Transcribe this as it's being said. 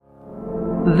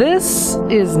This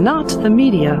is not the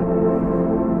media.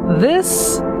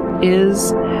 This is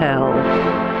hell.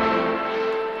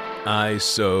 I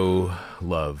so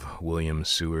love William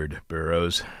Seward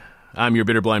Burroughs. I'm your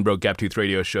bitter, blind, broke, gap-toothed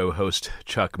radio show host,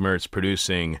 Chuck Mertz,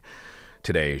 producing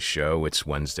today's show. It's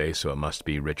Wednesday, so it must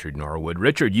be Richard Norwood.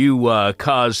 Richard, you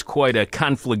caused quite a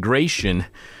conflagration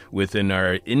within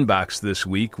our inbox this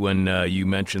week when you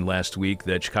mentioned last week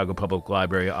that Chicago Public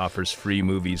Library offers free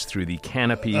movies through the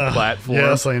Canopy platform.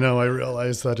 Yes, I know. I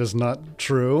realize that is not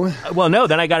true. Well, no.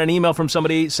 Then I got an email from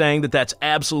somebody saying that that's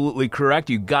absolutely correct.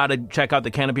 You got to check out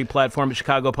the Canopy platform at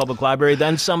Chicago Public Library.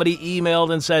 Then somebody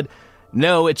emailed and said,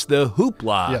 no, it's the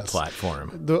Hoopla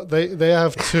platform. They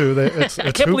have two. It's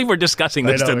I can't believe we're discussing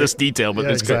this to this detail, but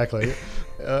it's exactly.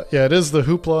 It is the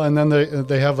Hoopla, and then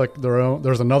they have like their own.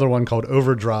 There's another one called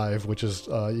Overdrive, which is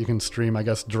you can stream, I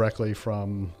guess, directly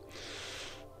from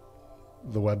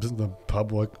the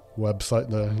public website,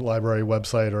 the library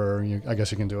website, or I guess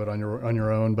you can do it on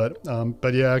your own.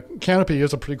 But yeah, Canopy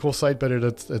is a pretty cool site, but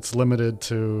it's limited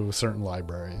to certain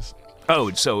libraries.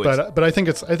 Oh, so it's... But I think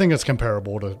it's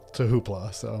comparable to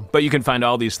Hoopla. So, but you can find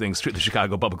all these things through the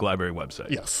Chicago Public Library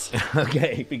website. Yes.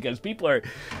 Okay, because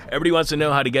everybody wants to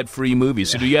know how to get free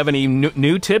movies. So, do you have any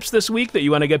new tips this week that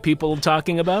you want to get people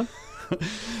talking about?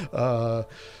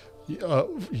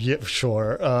 Yeah,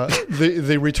 sure.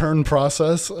 The return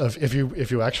process of if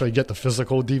you actually get the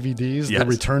physical DVDs, the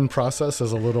return process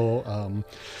is a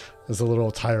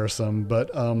little tiresome,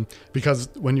 but because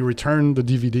when you return the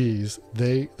DVDs,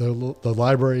 the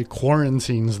library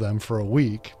quarantines them for a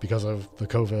week because of the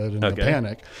COVID and the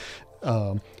panic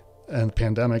and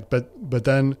pandemic. But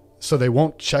then so they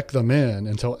won't check them in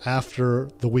until after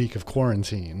the week of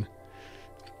quarantine.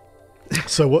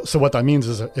 So what that means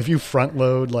is if you front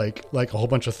load like a whole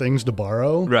bunch of things to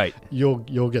borrow, right,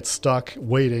 you'll get stuck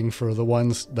waiting for the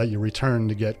ones that you return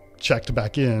to get checked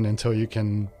back in until you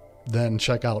can then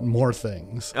check out more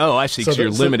things. Oh, I see. So you're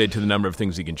limited to the number of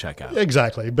things you can check out.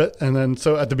 Exactly.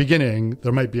 So at the beginning,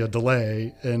 there might be a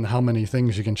delay in how many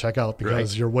things you can check out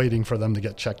because you're waiting for them to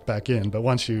get checked back in. But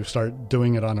once you start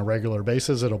doing it on a regular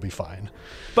basis, it'll be fine.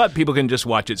 But people can just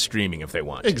watch it streaming if they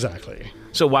want. Exactly.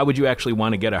 So why would you actually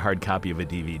want to get a hard copy of a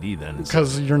DVD then?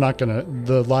 Because you're not going to...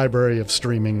 The library of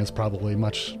streaming is probably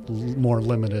much more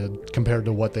limited compared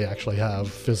to what they actually have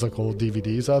physical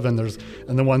DVDs of. And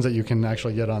the ones that you can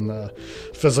actually get on the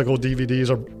physical DVDs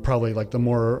are probably like the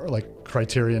more like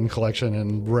Criterion Collection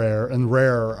and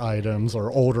rare items or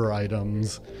older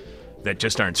items that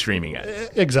just aren't streaming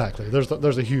yet. Exactly.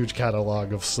 There's a huge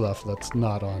catalog of stuff that's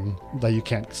not on, that you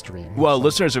can't stream. Well,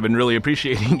 listeners have been really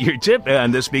appreciating your tip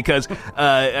on this because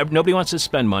nobody wants to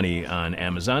spend money on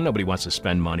Amazon. Nobody wants to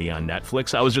spend money on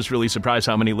Netflix. I was just really surprised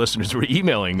how many listeners were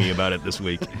emailing me about it this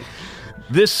week.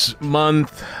 This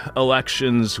month,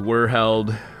 elections were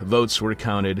held, votes were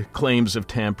counted, claims of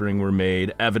tampering were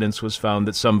made, evidence was found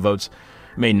that some votes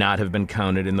may not have been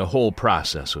counted, and the whole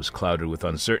process was clouded with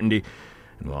uncertainty.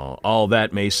 And while all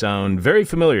that may sound very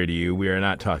familiar to you, we are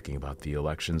not talking about the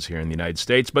elections here in the United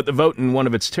States, but the vote in one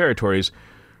of its territories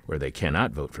where they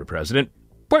cannot vote for president,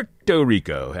 Puerto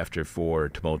Rico, after 4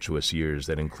 tumultuous years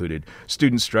that included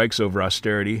student strikes over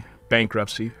austerity,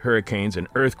 bankruptcy, hurricanes, an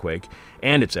earthquake,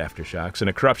 and its aftershocks, and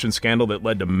a corruption scandal that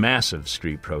led to massive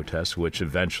street protests, which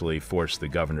eventually forced the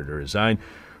governor to resign.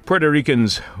 Puerto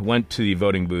Ricans went to the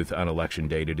voting booth on Election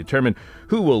Day to determine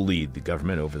who will lead the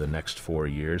government over the next 4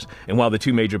 years. And while the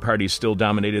two major parties still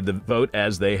dominated the vote,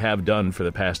 as they have done for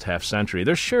the past half-century,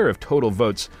 their share of total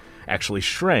votes actually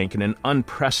shrank in an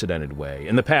unprecedented way.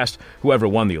 In the past, whoever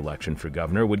won the election for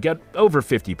governor would get over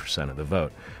 50% of the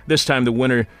vote. This time, the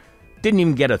winner didn't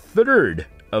even get a third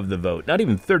of the vote, not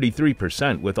even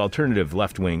 33%, with alternative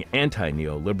left-wing,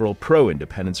 anti-neoliberal,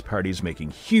 pro-independence parties making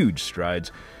huge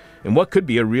strides in what could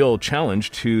be a real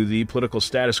challenge to the political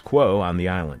status quo on the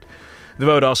island. The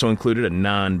vote also included a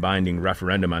non-binding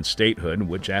referendum on statehood,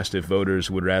 which asked if voters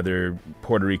would rather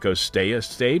Puerto Rico stay a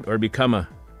state or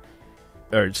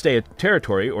stay a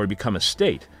territory or become a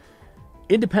state.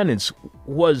 Independence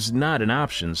was not an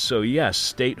option, so yes,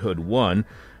 statehood won,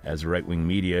 as the right-wing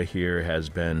media here has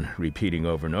been repeating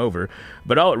over and over.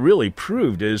 But all it really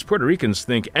proved is Puerto Ricans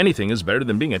think anything is better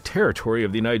than being a territory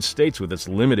of the United States with its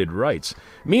limited rights.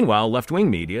 Meanwhile,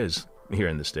 left-wing media here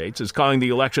in the States is calling the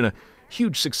election a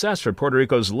huge success for Puerto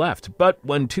Rico's left. But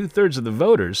when 2/3 of the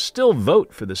voters still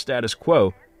vote for the status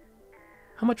quo,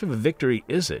 how much of a victory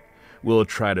is it? We'll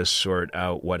try to sort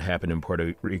out what happened in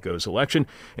Puerto Rico's election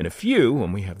in a few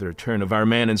when we have the return of our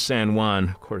man in San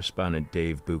Juan, correspondent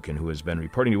Dave Buchan, who has been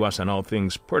reporting to us on all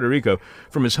things Puerto Rico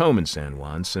from his home in San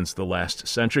Juan since the last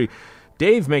century.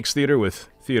 Dave makes theater with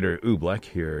Theater Oobleck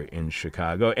here in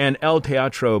Chicago and El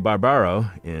Teatro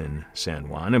Barbaro in San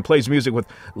Juan, and plays music with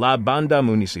La Banda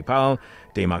Municipal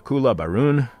de Macula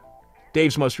Barun.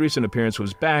 Dave's most recent appearance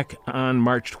was back on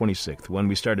March 26th, when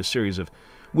we started a series of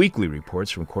weekly reports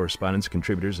from correspondents,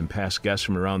 contributors, and past guests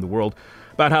from around the world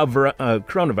about how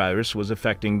coronavirus was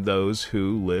affecting those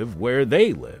who live where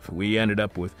they live. We ended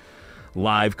up with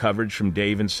live coverage from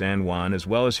Dave in San Juan, as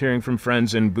well as hearing from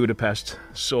friends in Budapest,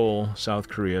 Seoul, South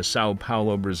Korea, Sao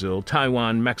Paulo, Brazil,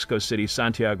 Taiwan, Mexico City,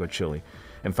 Santiago, Chile,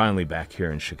 and finally back here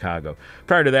in Chicago.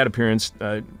 Prior to that appearance,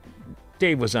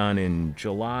 Dave was on in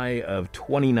July of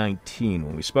 2019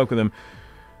 when we spoke with him,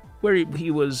 where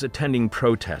he was attending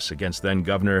protests against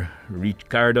then-Governor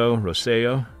Ricardo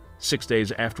Rossello. 6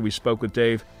 days after we spoke with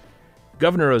Dave,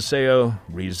 Governor Rossello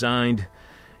resigned,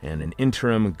 and an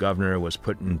interim governor was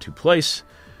put into place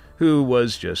who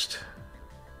was just,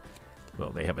 well,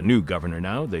 they have a new governor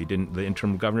now. The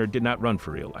interim governor did not run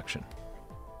for re-election.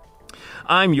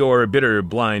 I'm your bitter,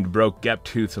 blind, broke,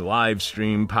 gap-toothed live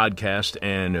stream podcast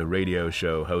and radio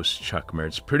show host, Chuck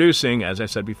Mertz. Producing, as I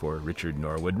said before, Richard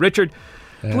Norwood. Richard,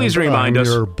 please remind us.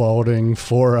 Your balding,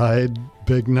 four-eyed,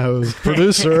 big-nosed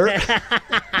producer.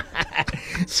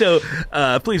 So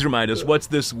please remind us, what's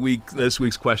this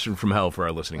week's question from hell for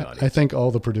our listening audience? I think all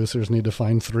the producers need to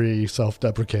find 3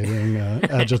 self-deprecating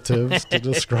adjectives to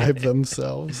describe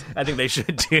themselves. I think they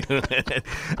should too.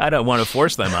 I don't want to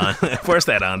force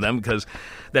that on them, because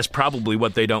that's probably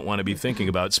what they don't want to be thinking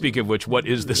about. Speaking of which, what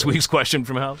is this week's question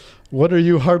from hell? What are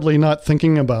you hardly not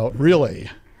thinking about,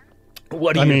 really?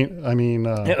 What do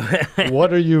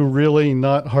what are you really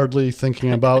not hardly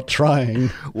thinking about trying?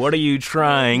 What are you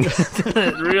trying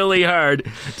really hard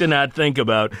to not think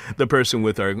about? The person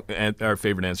with our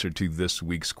favorite answer to this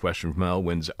week's question from hell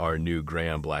wins our new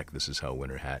Graham Black This Is Hell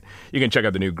winter hat. You can check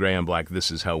out the new Graham Black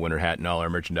This Is Hell winter hat and all our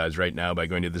merchandise right now by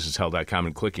going to thisishell.com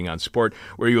and clicking on support,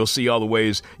 where you will see all the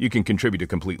ways you can contribute to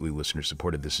completely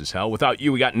listener-supported This Is Hell. Without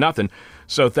you, we got nothing.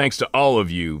 So thanks to all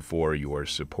of you for your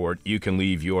support. You can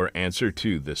leave your answer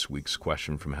to this week's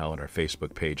question from hell at our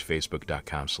Facebook page,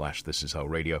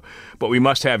 facebook.com/thisishellradio. But we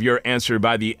must have your answer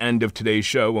by the end of today's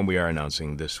show, when we are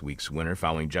announcing this week's winner.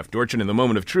 Following Jeff Dorchin in the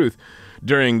moment of truth,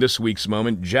 during this week's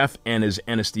moment, Jeff and his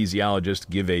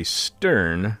anesthesiologist give a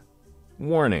stern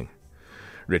warning.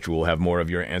 Rich will have more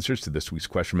of your answers to this week's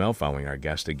question from hell following our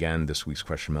guest. Again, this week's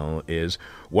question from hell is,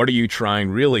 what are you trying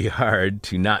really hard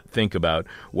to not think about?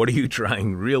 What are you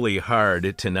trying really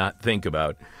hard to not think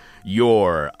about?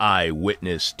 Your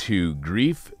eyewitness to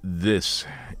grief. This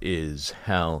is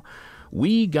hell.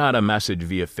 We got a message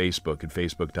via Facebook at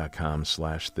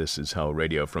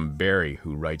facebook.com/thisishellradio from Barry,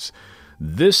 who writes,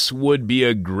 "This would be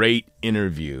a great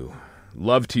interview.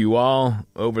 Love to you all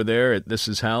over there at This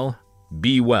Is Hell.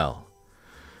 Be well."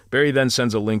 Barry then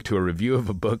sends a link to a review of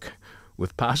a book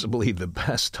with possibly the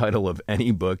best title of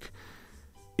any book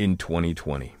in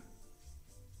 2020.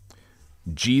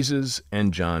 Jesus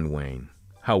and John Wayne: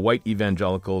 How White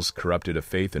Evangelicals Corrupted a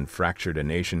Faith and Fractured a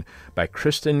Nation, by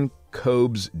Kristen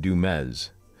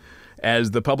Kobes-Dumez.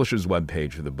 As the publisher's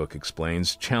webpage for the book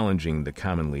explains, challenging the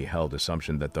commonly held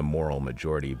assumption that the moral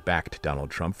majority backed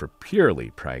Donald Trump for purely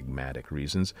pragmatic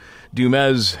reasons,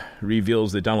 Dumez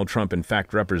reveals that Donald Trump in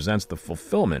fact represents the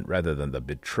fulfillment rather than the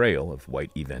betrayal of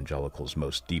white evangelicals'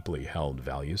 most deeply held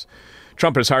values.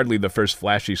 Trump is hardly the first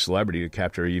flashy celebrity to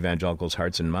capture evangelicals'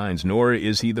 hearts and minds, nor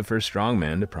is he the first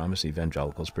strongman to promise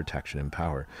evangelicals protection and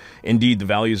power. Indeed, the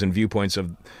values and viewpoints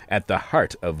at the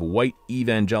heart of white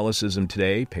evangelicism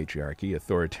today, patriarchy,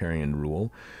 authoritarian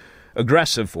rule,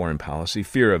 aggressive foreign policy,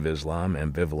 fear of Islam,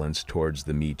 ambivalence towards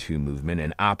the Me Too movement,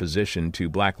 and opposition to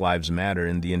Black Lives Matter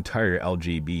and the entire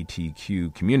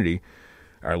LGBTQ community,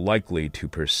 are likely to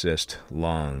persist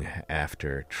long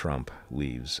after Trump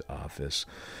leaves office.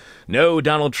 No,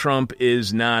 Donald Trump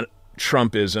is not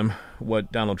Trumpism.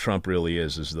 What Donald Trump really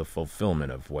is the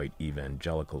fulfillment of white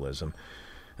evangelicalism.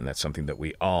 And that's something that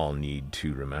we all need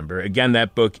to remember. Again,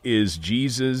 that book is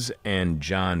Jesus and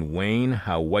John Wayne: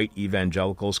 How White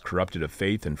Evangelicals Corrupted a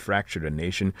Faith and Fractured a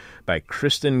Nation, by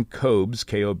Kristen Kobes,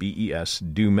 Kobes,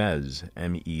 Dumez,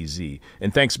 M-E-Z.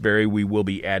 And thanks, Barry. We will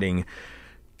be adding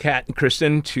Kat and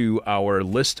Kristen to our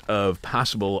list of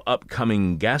possible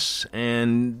upcoming guests,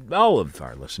 and all of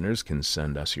our listeners can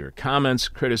send us your comments,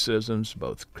 criticisms,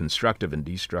 both constructive and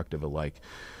destructive alike,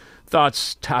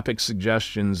 thoughts, topic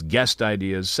suggestions, guest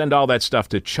ideas, send all that stuff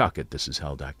to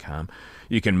chuck@thisishell.com.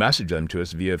 You can message them to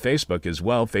us via Facebook as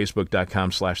well,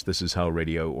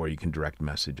 facebook.com/thisishellradio, or you can direct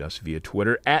message us via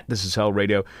Twitter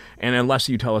 @thisishellradio. And unless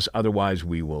you tell us otherwise,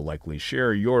 we will likely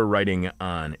share your writing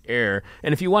on air.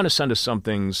 And if you want to send us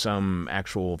something, some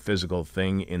actual physical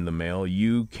thing in the mail,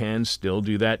 you can still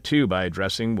do that too by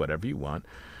addressing whatever you want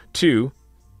to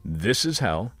This Is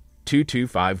Hell,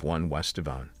 2251 West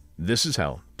Devon. This Is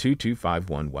Hell,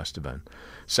 2251 West Devon.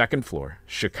 Second floor,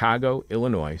 Chicago,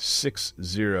 Illinois,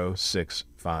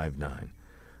 60659.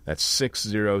 That's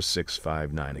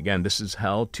 60659. Again, This Is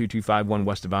Hell, 2251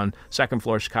 West Devon. Second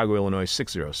floor, Chicago, Illinois,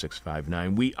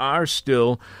 60659. We are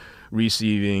still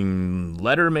receiving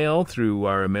letter mail through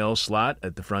our mail slot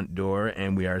at the front door,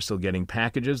 and we are still getting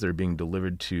packages. They're being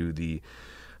delivered to the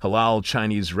halal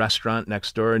Chinese restaurant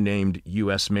next door named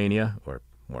US Mania, or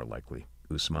more likely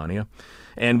Usmania,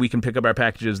 and we can pick up our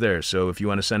packages there. So if you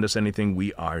want to send us anything,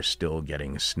 we are still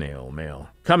getting snail mail.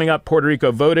 Coming up, Puerto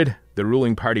Rico voted, the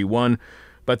ruling party won,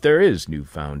 but there is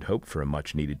newfound hope for a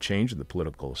much-needed change in the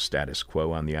political status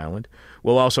quo on the island.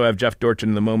 We'll also have Jeff Dorchin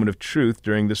in the Moment of Truth.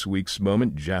 During this week's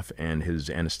moment, Jeff and his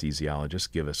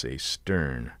anesthesiologist give us a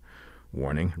stern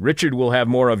warning. Richard will have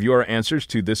more of your answers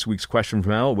to this week's question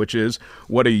from hell, which is,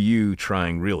 what are you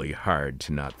trying really hard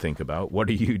to not think about? What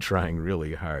are you trying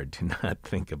really hard to not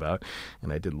think about?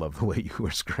 And I did love the way you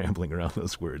were scrambling around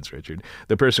those words, Richard.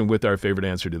 The person with our favorite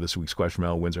answer to this week's question from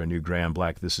hell wins our new Graham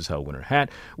Black This Is Hell winner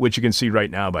hat, which you can see right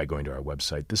now by going to our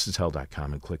website,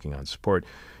 thisishell.com, and clicking on support.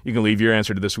 You can leave your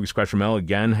answer to this week's question from hell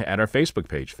again at our Facebook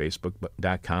page,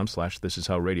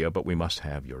 facebook.com/thisishellradio, but we must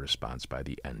have your response by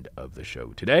the end of the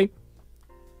show today.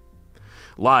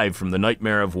 Live from the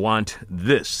Nightmare of Want,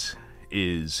 this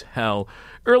is Hell.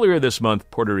 Earlier this month,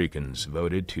 Puerto Ricans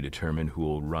voted to determine who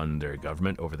will run their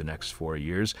government over the next 4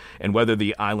 years and whether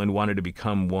the island wanted to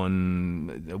become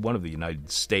one of the United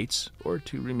States or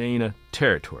to remain a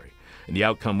territory. And the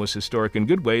outcome was historic in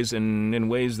good ways and in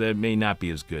ways that may not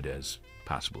be as good as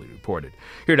possibly reported.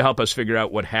 Here to help us figure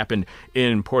out what happened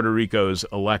in Puerto Rico's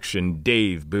election,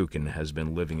 Dave Buchan has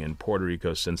been living in Puerto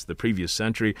Rico since the previous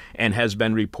century and has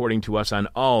been reporting to us on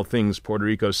all things Puerto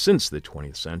Rico since the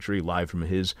 20th century, live from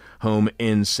his home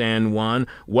in San Juan.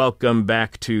 Welcome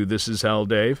back to This Is Hell,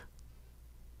 Dave.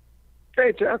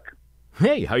 Hey, Chuck.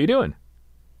 Hey, how you doing?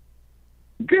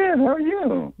 Good. How are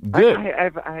you? Good.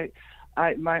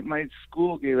 My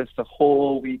school gave us the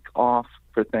whole week off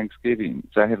for Thanksgiving,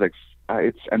 so I had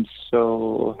I'm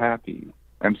so happy.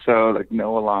 I'm so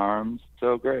no alarms.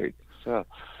 So great. So,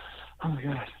 oh my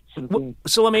God.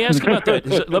 So let me ask you about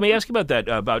that.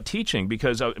 About teaching,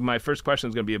 because my first question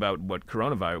is going to be about what's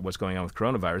going on with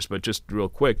coronavirus. But just real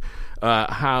quick,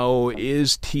 how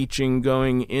is teaching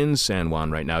going in San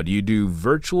Juan right now? Do you do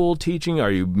virtual teaching?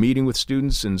 Are you meeting with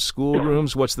students in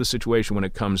schoolrooms? What's the situation when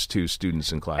it comes to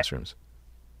students in classrooms?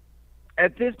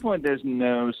 At this point, there's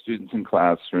no students in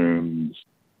classrooms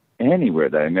anywhere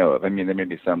that I know of. I mean, there may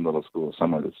be some little school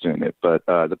somewhere that's doing it, but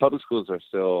the public schools are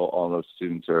still, all those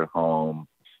students are at home.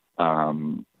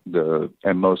 And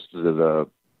most of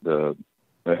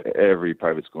every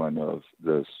private school I know of,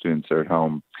 the students are at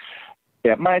home.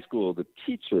 At my school, the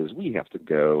teachers, we have to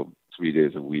go 3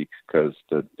 days a week because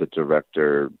the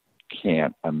director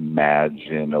can't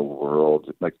imagine a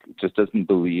world, just doesn't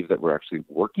believe that we're actually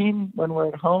working when we're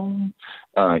at home,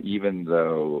 even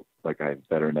though I have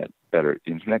better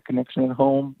internet connection at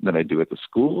home than I do at the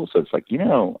school. So it's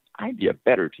I'd be a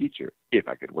better teacher if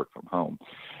I could work from home,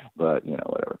 but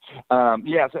whatever.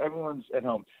 So everyone's at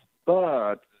home,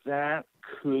 but that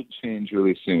could change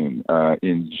really soon.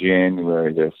 In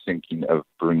January, they're thinking of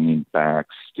bringing back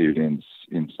students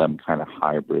in some kind of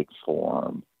hybrid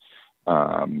form,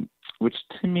 which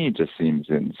to me just seems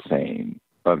insane.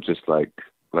 Of just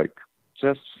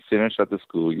just finish up the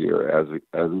school year as we've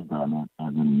done it,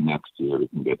 and then next year we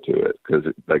can get to it. Because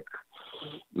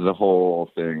the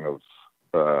whole thing of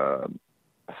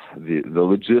the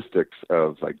logistics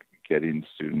of getting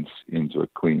students into a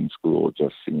clean school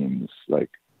just seems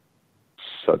like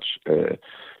such a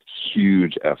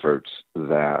huge effort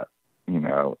that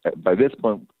by this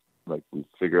point we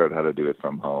figure out how to do it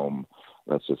from home.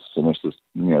 Let's just finish this,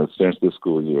 finish the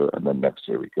school year, and then next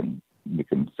year we can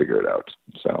figure it out.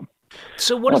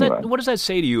 So what does that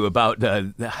say to you about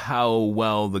how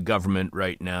well the government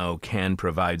right now can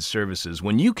provide services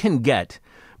when you can get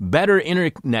better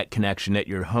internet connection at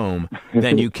your home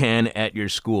than you can at your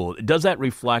school? Does that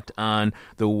reflect on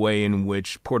the way in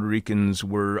which Puerto Ricans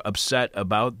were upset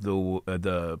about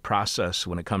the process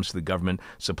when it comes to the government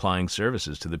supplying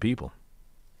services to the people?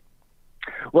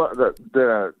 Well, the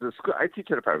school, I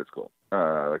teach at a private school,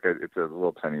 It's a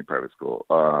little tiny private school.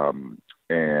 But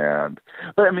I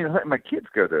mean, my kids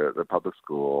go to the public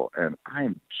school, and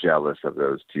I'm jealous of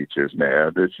those teachers,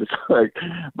 man. It's just like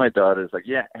my daughter's like,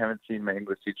 yeah, I haven't seen my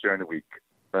English teacher in a week.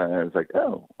 I was like,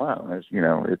 oh wow,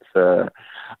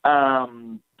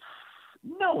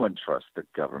 no one trusts the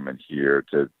government here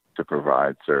to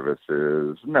provide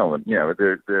services. No one,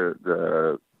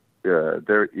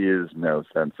 there is no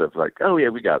sense of like, oh yeah,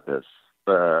 we got this.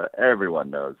 Everyone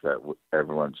knows that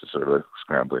everyone's just sort of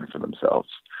scrambling for themselves.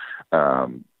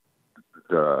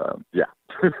 There's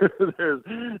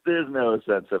no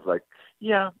sense of like,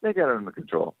 yeah, they got it under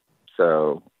control.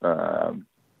 So,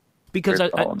 because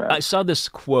I saw this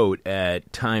quote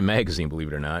at Time Magazine, believe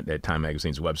it or not, at Time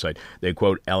Magazine's website. They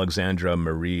quote Alexandra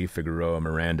Marie Figueroa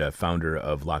Miranda, founder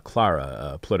of La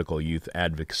Clara, a political youth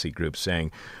advocacy group,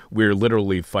 saying, "We're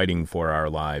literally fighting for our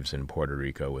lives in Puerto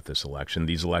Rico with this election.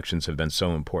 These elections have been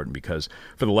so important because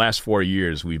for the last 4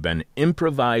 years, we've been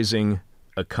improvising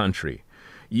a country."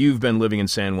 You've been living in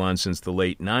San Juan since the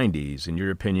late 90s. In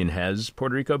your opinion, has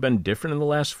Puerto Rico been different in the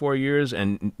last 4 years,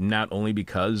 and not only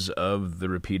because of the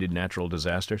repeated natural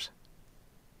disasters?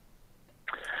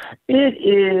 It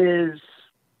is.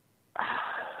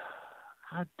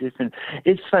 How different.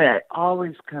 It's funny. I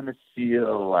always kind of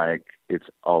feel like it's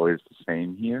always the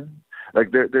same here.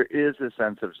 Like there is a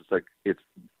sense of just like that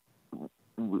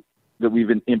we've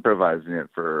been improvising it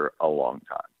for a long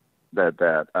time. But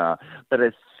I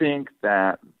think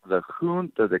that the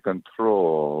junta de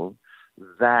control,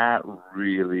 that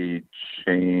really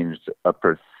changed a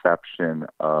perception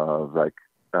of like,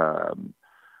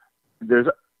 there's,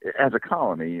 as a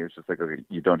colony, it's just like, okay,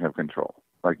 you don't have control.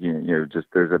 Like,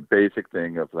 there's a basic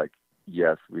thing of like,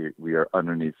 yes, we are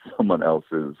underneath someone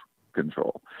else's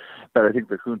control. But I think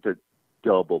the junta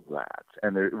doubled that,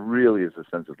 and there really is a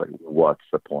sense of like, what's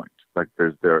the point? Like,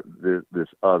 there's this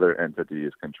other entity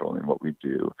is controlling what we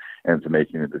do and it's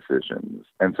making the decisions,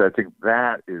 and so I think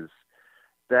that is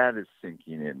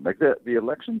sinking in. Like the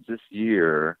elections this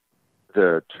year,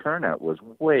 the turnout was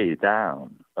way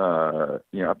down. Up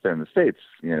there in the States,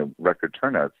 record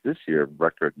turnouts. This year,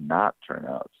 record not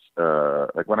turnouts.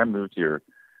 Like when I moved here,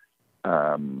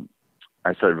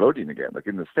 I started voting again. Like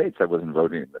in the States, I wasn't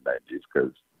voting in the 90s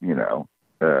because,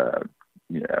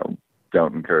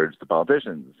 don't encourage the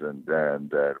politicians and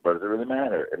what does it really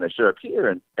matter? And I showed up here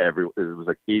and it was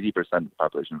like 80% of the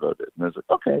population voted. And I was like,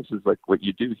 okay, this is like what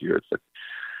you do here. It's like,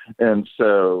 and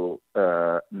so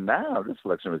now this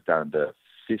election was down to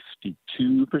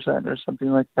 52% or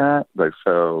something like that. Like,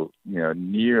 so,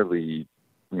 nearly,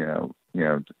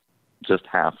 just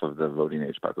half of the voting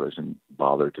age population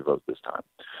bothered to vote this time.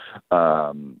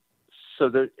 So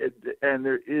there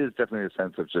is definitely a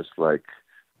sense of just like,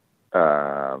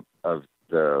 of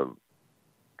the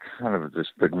kind of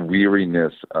just the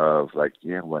weariness of like,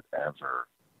 yeah, whatever.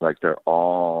 Like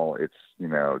it's,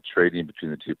 trading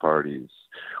between the two parties,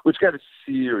 which got a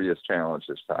serious challenge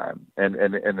this time. And I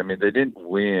mean, they didn't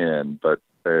win, but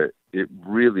it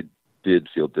really did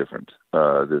feel different,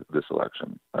 this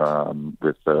election,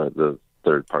 with the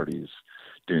third parties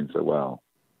doing so well.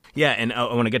 Yeah, and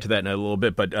I want to get to that in a little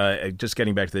bit, but just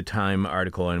getting back to the Time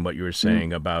article and what you were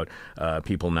saying about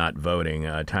people not voting,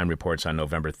 Time reports on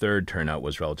November 3rd, turnout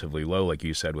was relatively low, like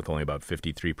you said, with only about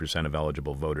 53% of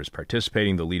eligible voters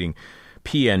participating. The leading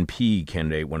PNP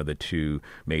candidate, one of the two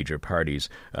major parties,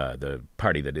 the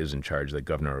party that is in charge that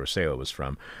Governor Rosselló was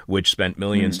from, which spent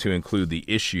millions to include the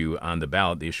issue on the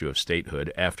ballot, the issue of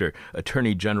statehood, after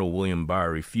Attorney General William Barr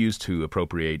refused to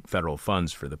appropriate federal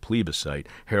funds for the plebiscite,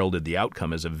 heralded the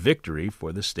outcome as a victory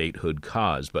for the statehood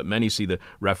cause. But many see the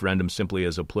referendum simply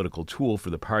as a political tool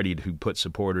for the party to get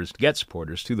supporters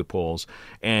to the polls,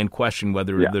 and question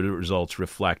whether the results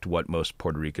reflect what most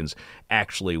Puerto Ricans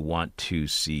actually want to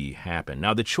see happen.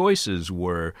 Now, the choices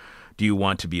were, do you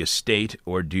want to be a state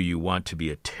or do you want to be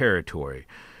a territory?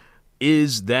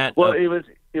 Is that it was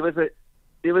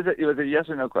a yes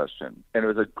or no question, and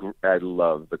it was I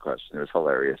love the question. It was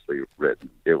hilariously written.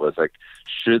 It was like,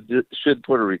 should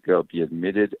Puerto Rico be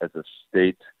admitted as a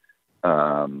state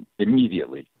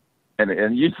immediately?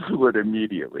 And use the word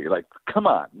immediately. Like, come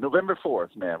on, November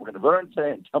 4th, man. We're going to vote and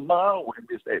say, and tomorrow we're going to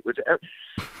be a state, which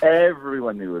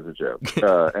everyone knew was a joke.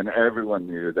 And everyone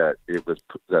knew that it was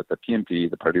that the PNP,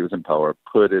 the party was in power,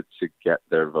 put it to get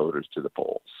their voters to the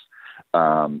polls.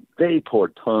 They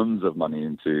poured tons of money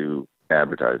into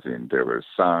advertising. There were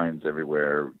signs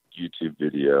everywhere, YouTube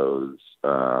videos.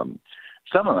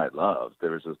 Some of them I loved.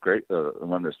 There was this great,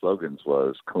 one of their slogans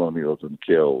was "Colonialism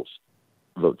kills."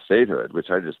 vote statehood, which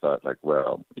I just thought, like,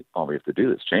 well, all we have to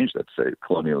do is change that, say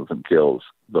colonialism kills,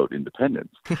 vote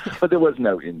independence. But there was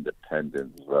no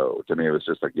independence vote. I mean, it was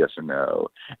just like yes or no,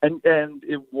 and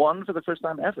it won for the first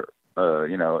time ever.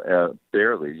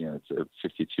 Barely. It's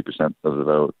 52% of the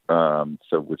vote,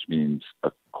 so which means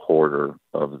a quarter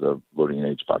of the voting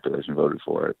age population voted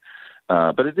for it.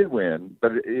 But it did win,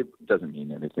 but it doesn't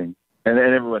mean anything, and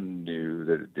everyone knew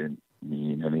that it didn't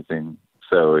mean anything.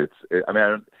 So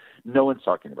no one's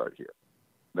talking about it here.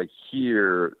 Like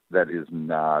here, that is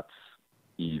not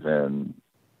even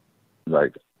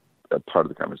like a part of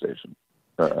the conversation.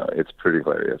 It's pretty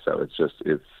hilarious. So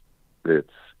it's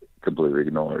completely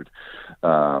ignored.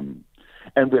 And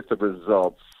with the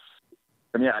results,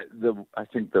 I mean, I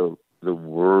think the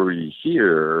worry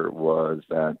here was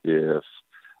that if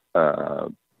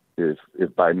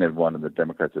Biden had won and the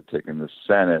Democrats had taken the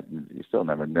Senate, you still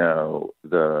never know.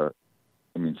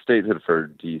 Statehood for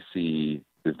D.C.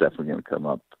 is definitely going to come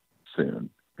up soon,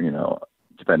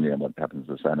 depending on what happens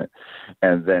in the Senate.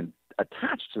 And then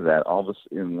attached to that, all this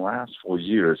in the last 4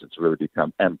 years, it's really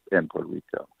become and Puerto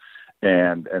Rico,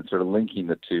 and sort of linking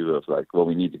the two of like, well,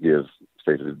 we need to give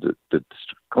statehood to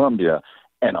District of Columbia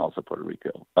and also Puerto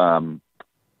Rico.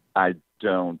 I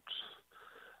don't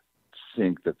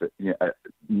think that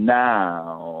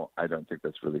now I don't think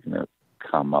that's really going to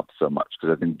come up so much,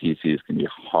 because I think D.C. is going to be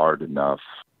hard enough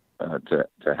to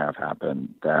have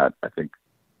happen that I think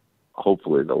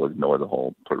hopefully they'll ignore the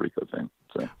whole Puerto Rico thing.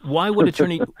 So. Why would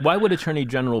Attorney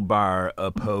General Barr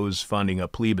oppose funding a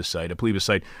plebiscite? A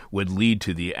plebiscite would lead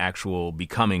to the actual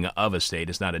becoming of a state.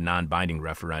 It's not a non-binding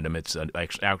referendum. It's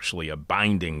actually a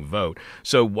binding vote.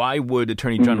 So why would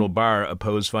Attorney General Barr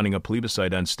oppose funding a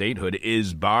plebiscite on statehood?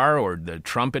 Is Barr or the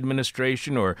Trump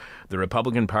administration or the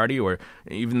Republican Party or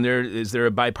even is there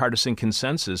a bipartisan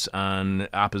consensus on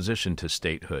opposition to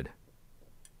statehood?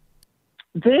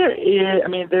 There is.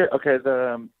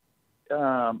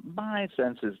 My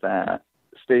sense is that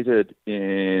statehood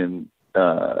in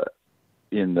the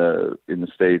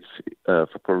states for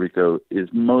Puerto Rico is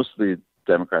mostly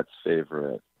Democrats'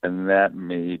 favorite, and that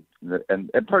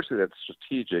and partially that's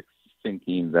strategic,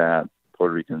 thinking that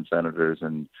Puerto Rican senators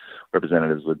and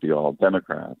representatives would be all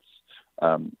Democrats,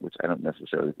 which I don't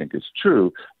necessarily think is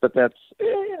true, but that's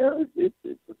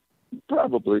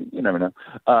probably, you never know.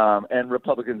 And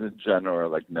Republicans in general are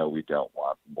like, no, we don't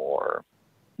want more.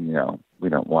 We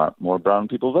don't want more brown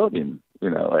people voting.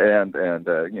 Same.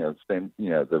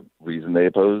 The reason they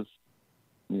oppose,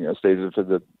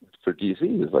 statehood for D.C.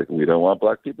 is like, we don't want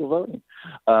black people voting.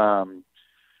 And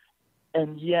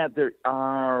yet there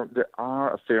are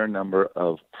a fair number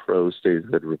of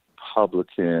pro-statehood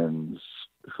Republicans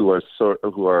who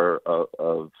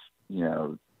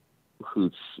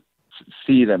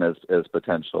see them as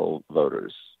potential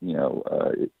voters.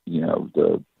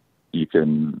 You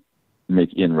can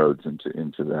make inroads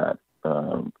into that,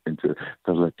 into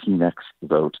the Latinx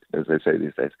vote, as they say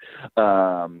these days.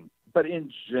 But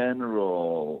in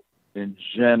general,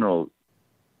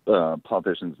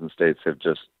 politicians in the states have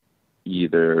just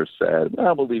either said,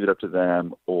 well, we'll leave it up to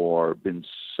them, or been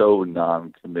so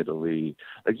non-committally,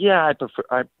 like, yeah,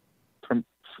 I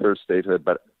prefer statehood,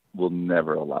 but we'll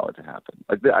never allow it to happen.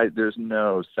 Like, there's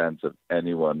no sense of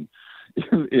anyone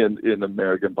in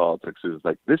American politics who's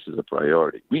like, this is a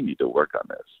priority. We need to work on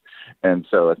this. And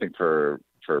so I think for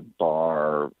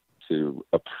Barr to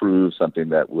approve something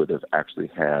that would have actually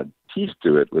had teeth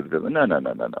to it would have been, no.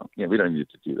 Yeah, we don't need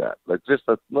to do that. Like, just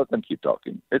let them keep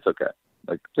talking. It's okay.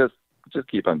 Like, just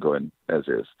keep on going as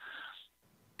is.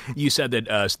 You said that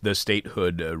the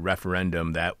statehood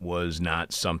referendum, that was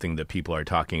not something that people are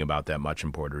talking about that much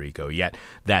in Puerto Rico, yet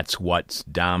that's what's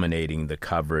dominating the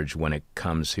coverage when it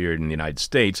comes here in the United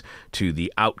States to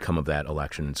the outcome of that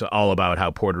election. It's all about how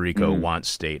Puerto Rico wants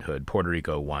statehood. Puerto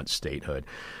Rico wants statehood.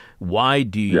 Why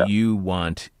do you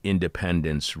want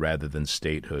independence rather than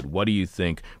statehood? What do you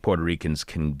think Puerto Ricans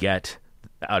can get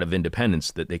out of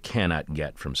independence that they cannot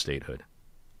get from statehood?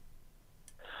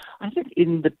 I think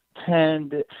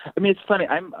it's funny.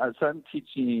 I'm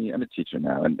teaching. I'm a teacher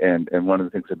now, and one of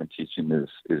the things I've been teaching is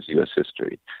U.S.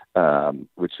 history,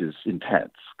 which is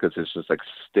intense because it's just like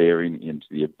staring into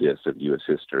the abyss of U.S.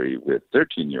 history with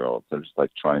 13-year-olds. They're just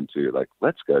like trying to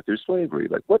let's go through slavery.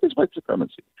 Like, what is white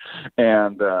supremacy?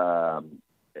 And one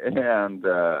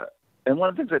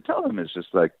of the things I tell them is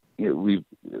just like, we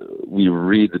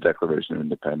read the Declaration of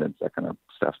Independence, that kind of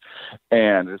stuff,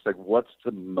 and it's like, what's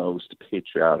the most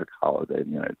patriotic holiday in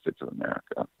the United States of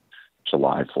America?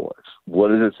 July 4th. What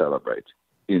does it celebrate?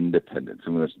 Independence,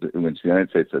 in which the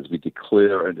United States says we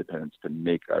declare our independence to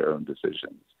make our own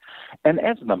decisions. And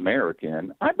as an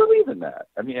American, I believe in that.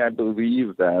 I mean, I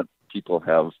believe that people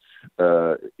have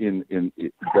in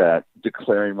that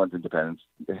declaring one's independence,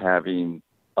 having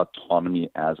autonomy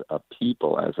as a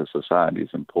people, as a society, is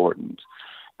important.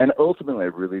 And ultimately, I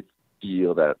really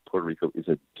feel that Puerto Rico is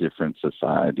a different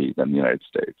society than the United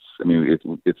States. I mean,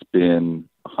 it's been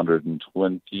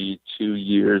 122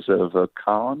 years of a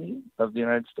colony of the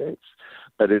United States,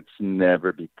 but it's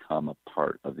never become a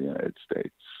part of the United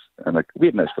States. And like, we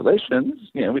have nice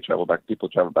relations, people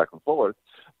travel back and forth,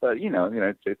 but the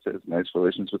United States has nice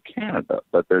relations with Canada,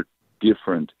 but they're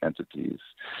different entities.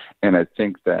 And I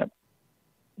think that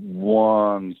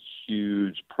one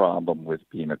huge problem with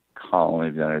being a colony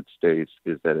of the United States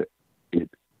is that it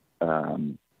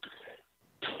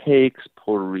takes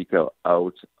Puerto Rico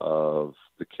out of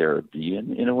the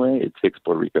Caribbean in a way. It takes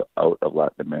Puerto Rico out of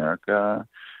Latin America.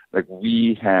 Like,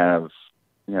 we have,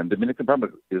 Dominican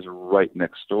Republic is right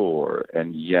next door,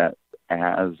 and yet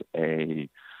as a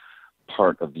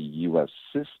part of the U.S.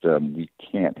 system, we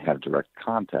can't have direct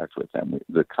contact with them.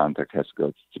 The contact has to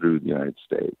go through the United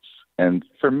States. And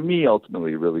for me,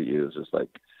 ultimately, it really is just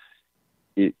like,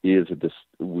 it is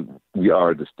we are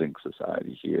a distinct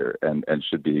society here, and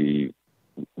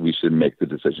we should make the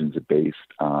decisions based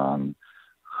on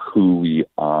who we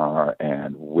are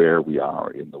and where we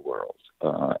are in the world,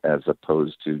 as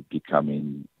opposed to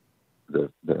becoming the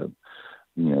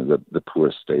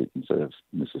poorest state instead of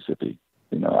Mississippi.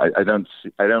 I don't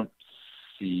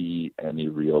see any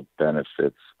real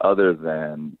benefits other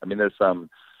than, there's some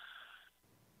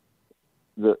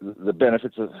the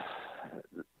benefits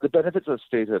of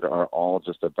statehood are all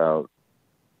just about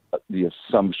the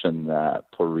assumption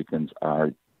that Puerto Ricans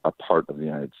are a part of the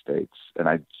United States, and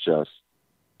I just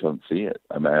don't see it.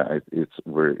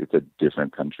 It's a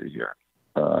different country here,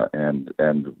 and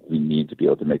we need to be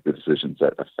able to make the decisions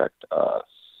that affect us.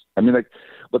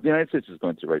 What the United States is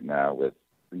going through right now with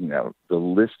the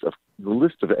list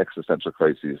of existential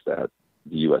crises that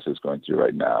the U.S. is going through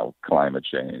right now: climate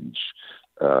change,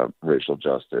 racial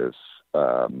justice,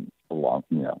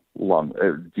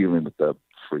 dealing with the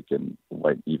freaking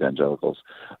white evangelicals.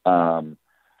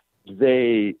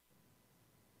 They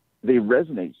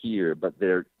resonate here, but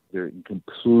they're in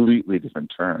completely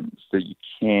different terms. That you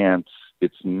can't.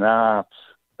 It's not.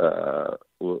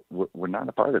 We're not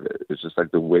a part of it. It's just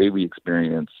like the way we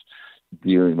experience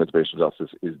dealing with racial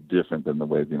justice is different than the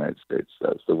way the United States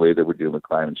does. The way that we're dealing with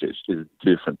climate change is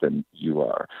different than you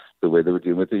are. The way that we're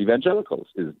dealing with the evangelicals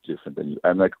is different than you.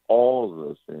 And like all of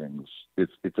those things,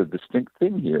 it's a distinct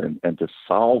thing here. And to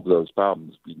solve those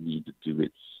problems, we need to do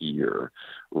it here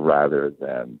rather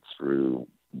than through,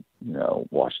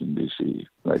 Washington, D.C.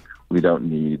 Like, we don't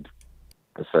need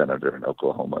a senator in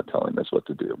Oklahoma telling us what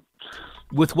to do.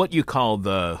 With what you call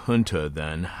the junta,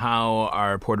 then, how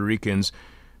are Puerto Ricans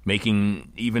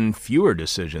making even fewer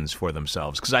decisions for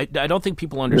themselves? Because I don't think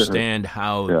people understand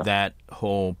how that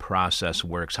whole process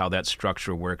works, how that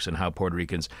structure works, and how Puerto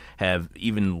Ricans have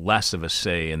even less of a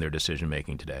say in their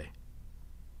decision-making today.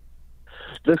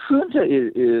 The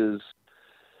junta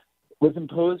was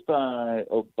imposed by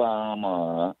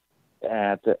Obama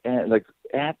at the end,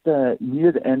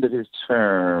 near the end of his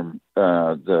term.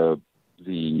 The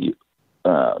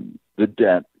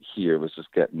debt here was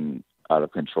just getting out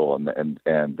of control, and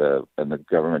the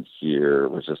government here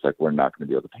was just like, we're not going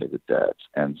to be able to pay the debt,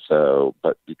 and so,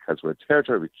 but because we're a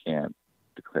territory, we can't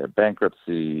declare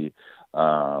bankruptcy,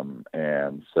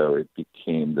 and so it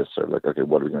became this sort of like, okay,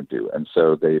 what are we going to do? And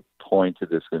so they appointed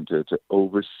this to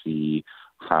oversee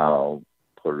how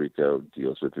Puerto Rico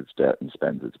deals with its debt and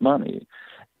spends its money.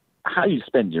 How you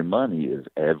spend your money is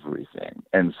everything,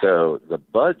 and so the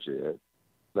budget,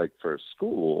 like for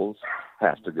schools,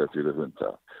 has to go through the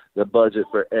junta. The budget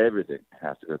for everything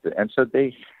has to go through. And so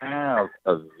they have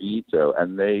a veto,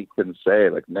 and they can say,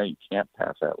 like, no, you can't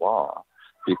pass that law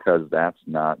because that's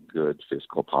not good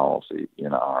fiscal policy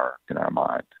in our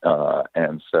mind.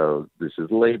 And so this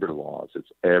is labor laws.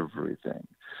 It's everything.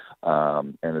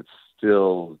 And it's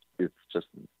just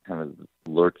kind of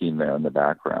lurking there in the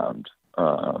background.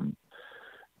 So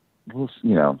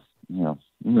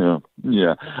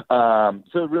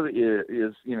it really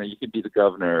is, you could be the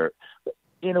governor.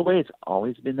 In a way, it's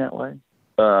always been that way.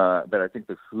 But I think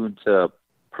the junta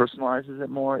personalizes it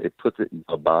more. It puts it in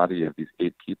the body of these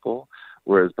 8 people,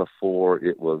 whereas before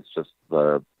it was just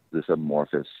this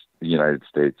amorphous, the United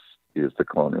States is the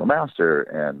colonial master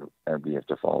and we have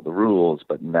to follow the rules.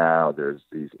 But now there's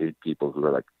these 8 people who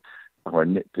are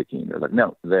nitpicking. They're like,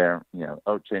 no,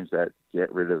 change that,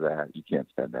 get rid of that. You can't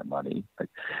spend that money.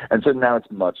 And so now it's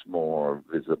much more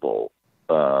visible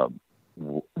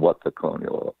what the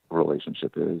colonial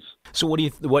relationship is. So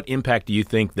what impact do you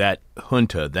think that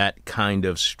junta, that kind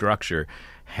of structure,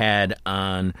 had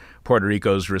on Puerto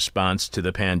Rico's response to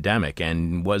the pandemic?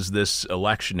 And was this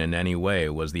election in any way,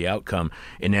 was the outcome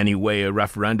in any way a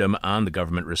referendum on the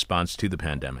government response to the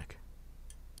pandemic?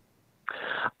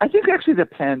 I think actually the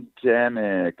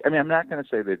pandemic, I mean, I'm not going to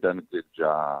say they've done a good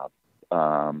job,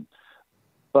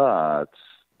 but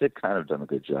they've kind of done a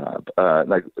good job.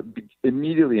 Like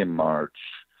immediately in March,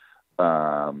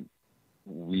 there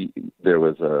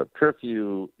was a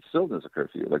curfew. Still there's a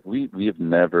curfew. Like we have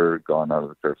never gone out of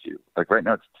the curfew. Like right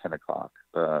now it's 10 o'clock.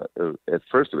 At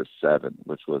first it was 7,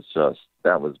 which was just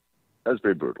that was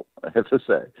very brutal, I have to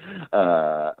say.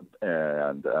 But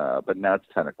now it's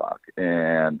 10 o'clock,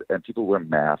 and people wear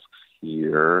masks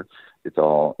here. It's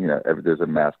all there's a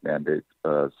mask mandate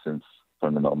since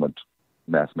from the moment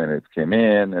mask mandates came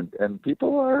in, and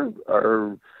people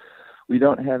are. We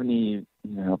don't have any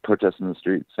protests in the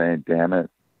street saying, "Damn it,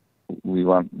 we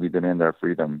demand our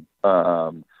freedom."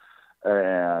 And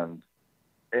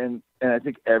I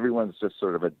think everyone's just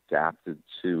sort of adapted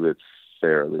to it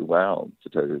fairly well, to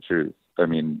tell you the truth. I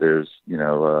mean, there's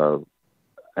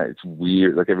it's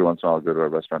weird. Like every once in a while, I'll go to a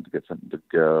restaurant to get something to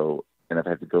go, and if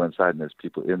I have to go inside and there's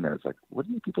people in there, it's like, what are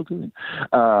you people doing?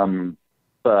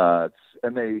 But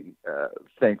they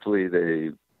thankfully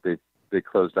they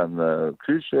closed down the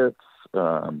cruise ships.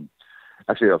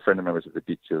 Actually, a friend of mine was at the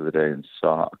beach the other day and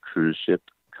saw a cruise ship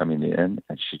coming in,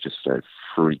 and she just started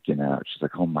freaking out. She's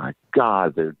like, "Oh my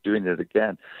God, they're doing it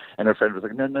again!" And her friend was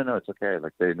like, "No, it's okay."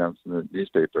 Like they announced in the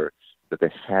newspaper that they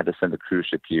had to send a cruise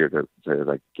ship here to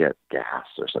like get gas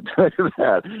or something like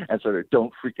that, and so they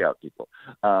don't freak out people.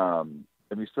 And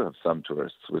we still have some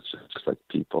tourists, which is just like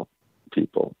people,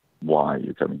 why are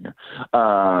you coming here?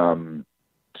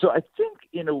 So I think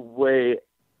in a way,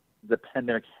 the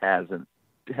pandemic has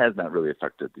not really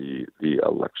affected the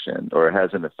election, or it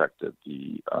hasn't affected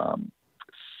the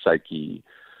psyche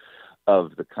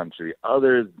of the country,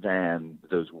 other than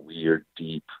those weird,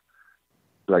 deep,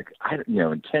 like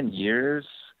in 10 years,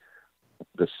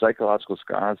 the psychological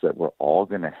scars that we're all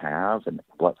going to have, and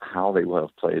how they will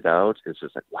have played out, is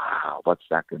just like, wow, what's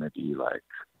that going to be like?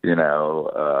 And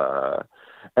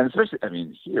especially, I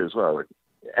mean, here as well. Like,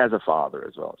 as a father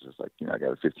as well, it's just like, I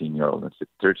got a 15-year-old and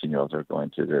 13-year-olds are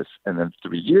going through this. And then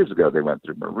 3 years ago, they went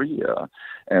through Maria.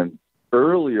 And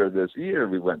earlier this year,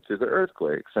 we went through the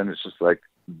earthquakes. And it's just like,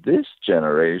 this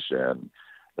generation,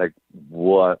 like,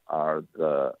 what are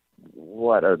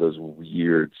those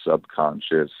weird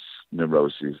subconscious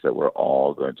neuroses that we're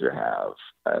all going to have?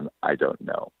 And I don't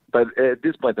know. But at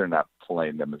this point, they're not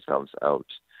playing themselves out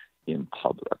in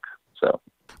public. So.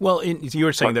 Well, you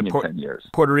were saying that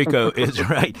Puerto Rico is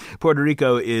right. Puerto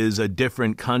Rico is a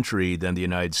different country than the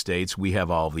United States. We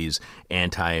have all these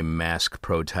anti-mask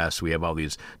protests. We have all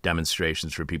these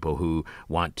demonstrations for people who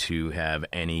want to have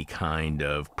any kind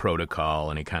of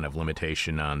protocol, any kind of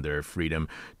limitation on their freedom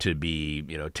to be,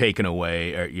 taken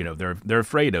away. Or, they're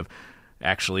afraid of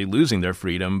actually losing their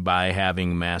freedom by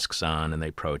having masks on, and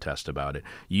they protest about it.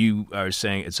 You are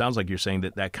saying, it sounds like you're saying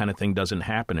that kind of thing doesn't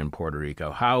happen in Puerto Rico.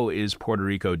 How is Puerto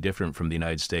Rico different from the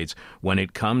United States when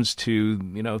it comes to,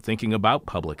 thinking about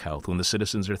public health, when the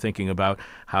citizens are thinking about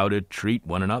how to treat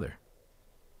one another?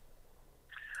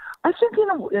 I think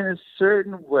in a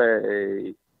certain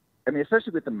way, I mean,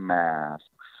 especially with the masks,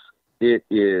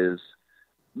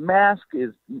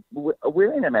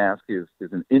 wearing a mask is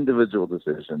an individual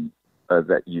decision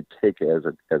that you take as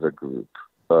a group.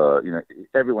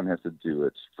 Everyone has to do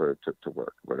it to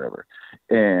work, whatever.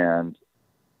 And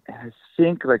I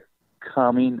think like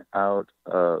coming out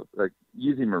of like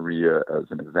using Maria as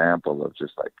an example of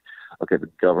just like, okay, the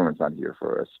government's not here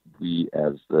for us. We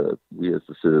as the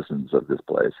citizens of this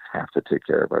place have to take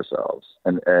care of ourselves.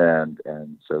 And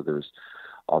so there's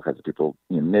all kinds of people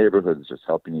in neighborhoods just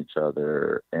helping each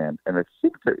other. And I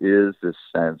think there is this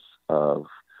sense of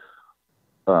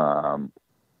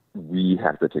we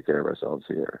have to take care of ourselves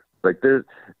here. Like there's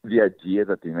the idea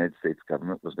that the United States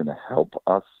government was going to help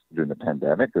us during the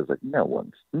pandemic is like no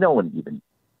one even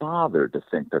bothered to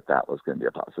think that was going to be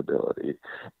a possibility.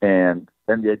 And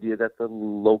the idea that the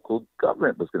local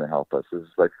government was going to help us is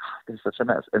like, it's such a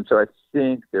mess. And so I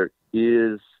think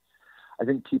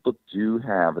people do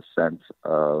have a sense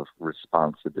of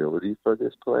responsibility for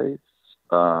this place.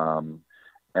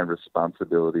 And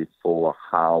responsibility for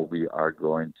how we are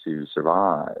going to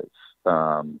survive.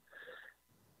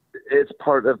 It's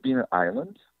part of being an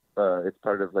island. It's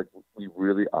part of like we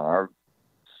really are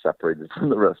separated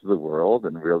from the rest of the world,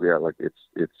 and really are like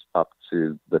it's up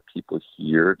to the people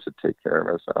here to take care of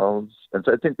ourselves. And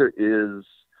so I think there is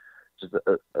just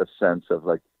a sense of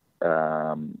like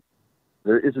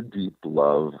there is a deep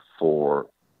love for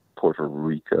Puerto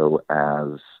Rico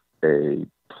as a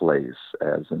place,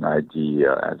 as an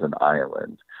idea, as an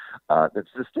island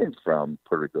that's distinct from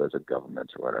Puerto Rico as a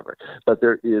government or whatever. But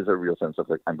there is a real sense of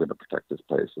like, I'm going to protect this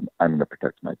place and I'm going to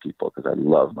protect my people because I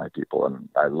love my people and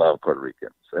I love Puerto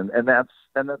Ricans, and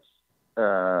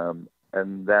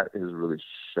that has really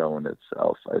shown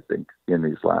itself, I think, in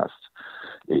these last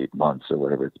 8 months or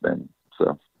whatever it's been.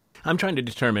 So I'm trying to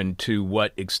determine to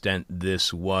what extent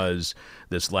this last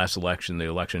election, the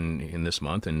election in this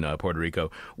month in Puerto Rico,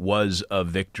 was a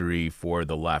victory for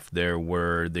the left.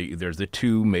 There's the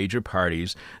two major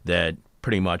parties that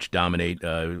pretty much dominate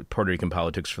Puerto Rican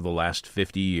politics for the last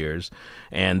 50 years.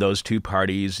 And those two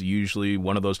parties, usually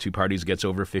one of those two parties gets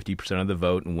over 50% of the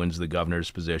vote and wins the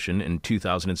governor's position. In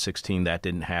 2016, that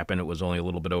didn't happen. It was only a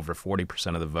little bit over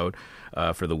 40% of the vote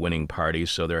for the winning party.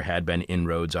 So there had been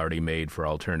inroads already made for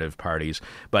alternative parties.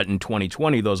 But in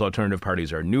 2020, those alternative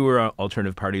parties are newer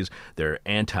alternative parties. They're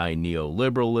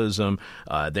anti-neoliberalism.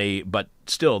 But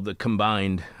still,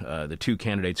 the two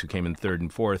candidates who came in third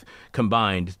and fourth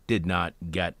combined did not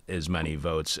get as many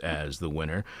votes as the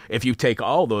winner. If you take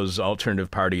all those alternative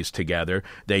parties together,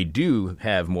 they do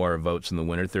have more votes than the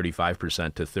winner,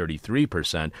 35% to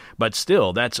 33%. But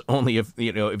still, that's only if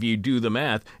you do the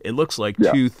math, it looks like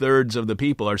 2/3 of the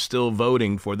people are still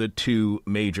voting for the two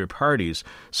major parties.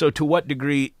 So to what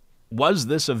degree was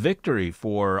this a victory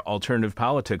for alternative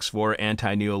politics, for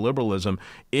anti-neoliberalism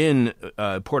in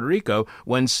Puerto Rico,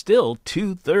 when still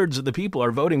 2/3 of the people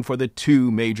are voting for the two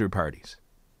major parties?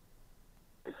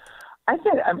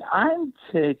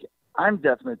 I'm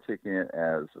definitely taking it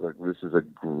as like, this is a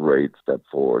great step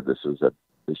forward. This is a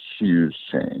huge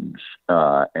change,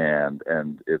 and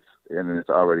it's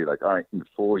already like, all right, in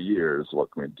 4 years,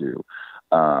 what can we do?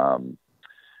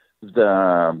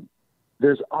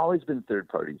 There's always been third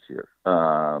parties here,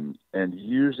 and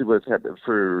usually what's happened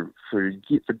for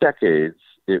decades,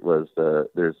 it was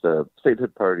there's the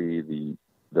statehood party,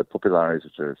 the Populares,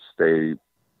 which are state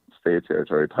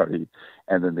territory party,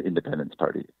 and then the Independence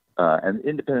Party. And the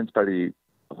Independence Party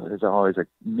is always like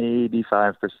maybe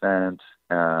 5%,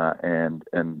 and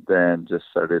then just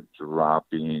started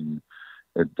dropping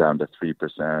it down to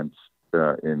 3%.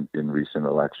 In recent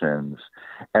elections,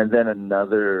 and then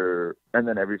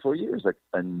every 4 years, like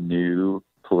a new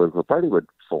political party would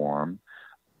form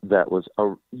that was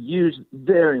used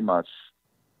very much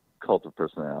cult of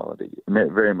personality,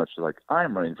 very much like,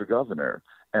 I'm running for governor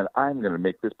and I'm going to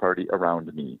make this party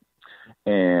around me,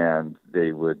 and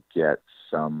they would get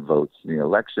some votes in the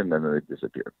election and then they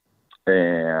disappear.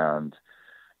 And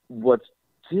what's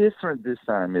different this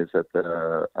time is that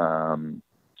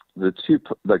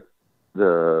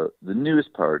the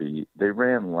newest party, they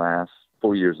ran last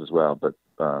 4 years as well, but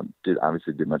did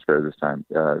much better this time.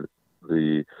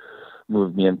 The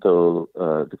Movimiento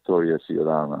Victoria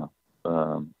Ciudadana.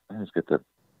 I just get the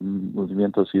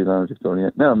Movimiento Ciudadano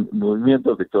Victoria. No,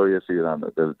 Movimiento Victoria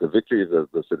Ciudadana. The victory of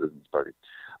the Citizens Party.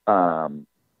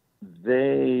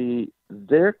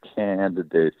 Their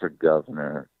candidate for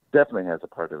governor definitely has a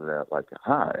part of that, like,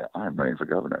 hi, I'm running for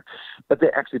governor. But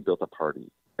they actually built a party,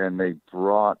 and they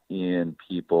brought in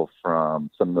people from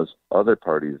some of those other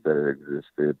parties that had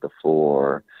existed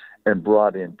before, and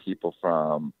brought in people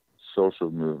from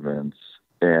social movements.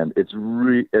 And it's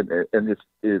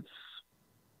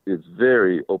it's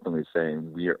very openly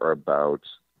saying we are about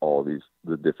all the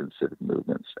different civic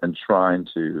movements and trying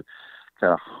to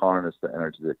kind of harness the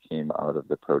energy that came out of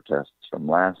the protests from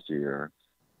last year,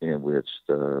 in which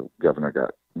the governor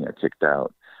got kicked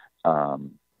out,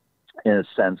 in a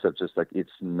sense of just like, it's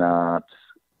not,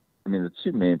 the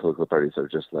two main political parties are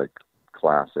just like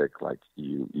classic, like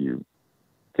you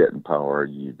get in power,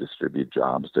 you distribute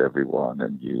jobs to everyone,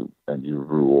 and you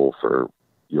rule for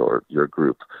your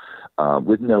group,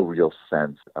 with no real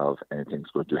sense of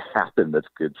anything's going to happen that's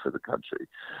good for the country.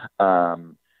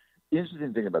 The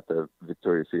interesting thing about the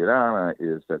Victoria Ciudadana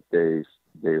is that they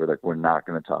were like, we're not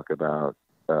going to talk about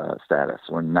status.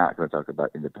 We're not going to talk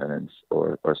about independence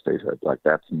or statehood. Like,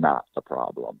 that's not the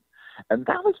problem. And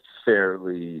that was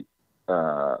fairly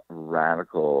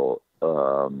radical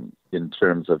in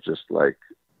terms of just like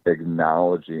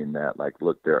acknowledging that, like,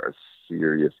 look, there are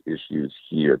serious issues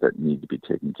here that need to be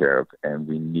taken care of, and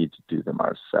we need to do them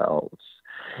ourselves.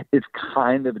 It's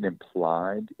kind of an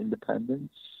implied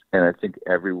independence, and I think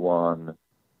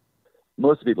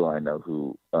most people I know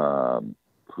who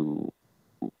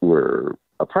were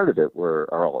a part of it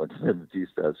are all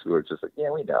independentistas who are just like,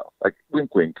 yeah, we know, like,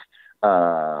 wink, wink.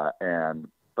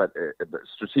 But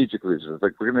strategically, it's just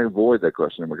like, we're going to avoid that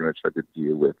question, and we're going to try to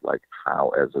deal with, like, how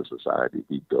as a society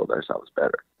we build ourselves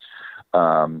better.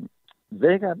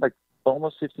 They got like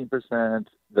almost 15%.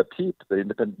 The PEEP, the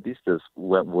Independentistas,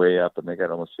 went way up, and they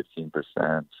got almost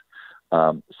 15%.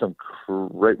 Some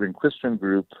right-wing Christian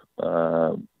group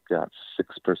got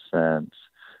 6%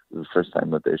 the first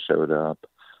time that they showed up.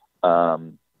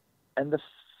 And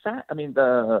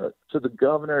so the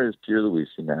governor is Pierre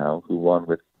Luisi now, who won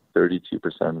with 32%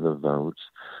 of the votes.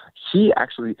 He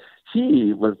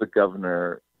was the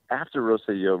governor after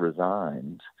Rosselló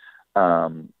resigned.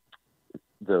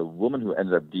 The woman who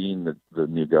ended up being the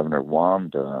new governor,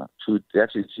 Wanda,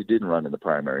 she didn't run in the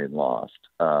primary and lost,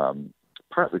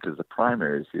 partly because the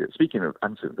primaries here. Speaking of,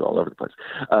 I'm going to go all over the place.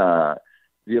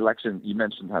 The election, you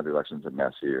mentioned how the election's a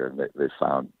mess here, and they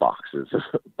found boxes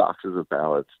of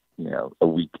ballots, a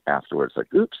week afterwards.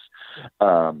 Like, oops.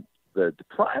 The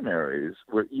primaries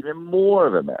were even more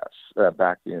of a mess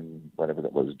back in whatever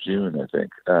that was, June, I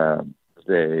think.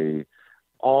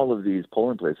 All of these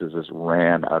polling places just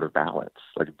ran out of ballots,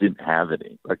 like didn't have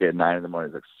any. Like at 9 a.m,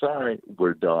 it's like, sorry,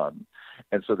 we're done.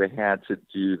 And so they had to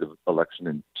do the election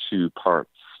in 2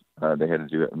 parts. They had to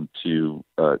do it in 2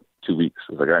 weeks.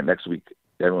 It was like, all right, next week,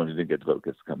 everyone who didn't get to vote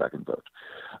gets to come back and vote.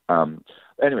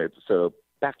 Anyway, so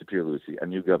back to Pierre Luisi, a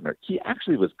new governor. He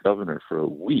actually was governor for a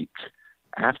week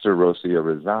after Rosselló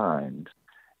resigned,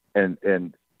 and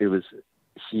he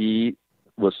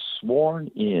was sworn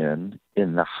in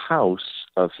the house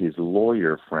of his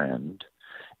lawyer friend,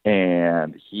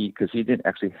 and because he didn't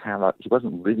actually he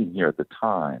wasn't living here at the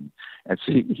time, and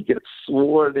so he gets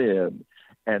sworn in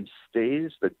and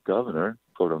stays the governor,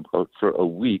 quote unquote, for a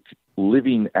week,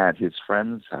 living at his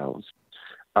friend's house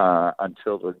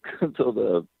until the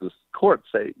court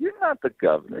say, you're not the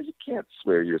governor, you can't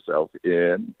swear yourself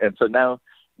in, and so now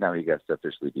he gets to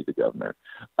officially be the governor.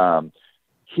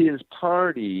 His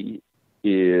party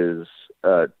does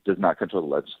not control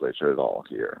the legislature at all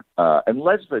here. And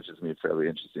legislature is going to be fairly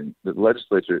interesting. The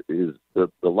legislature is the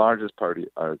largest party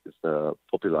is the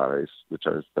Populares, which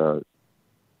are the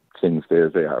Things They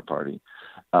Are party.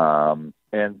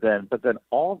 But then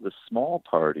all the small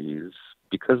parties,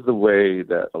 because the way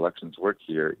that elections work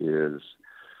here is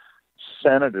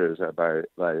senators are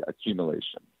by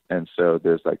accumulation. And so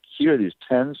there's here are these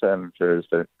 10 senators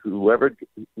that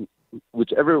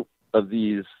whichever of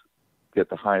these get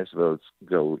the highest votes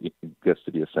gets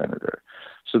to be a senator.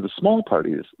 So the small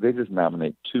parties, they just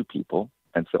nominate 2 people,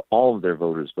 and so all of their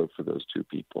voters vote for those 2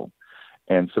 people.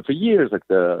 And so for years,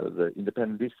 the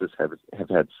Independentistas have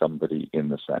had somebody in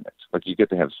the Senate. You get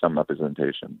to have some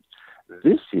representation.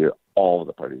 This year, all of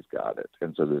the parties got it,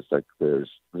 and so there's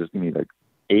going to be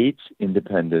 8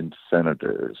 independent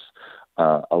senators,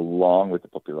 along with the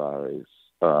Populares,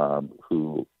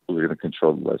 who are going to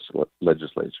control the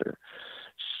legislature.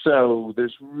 So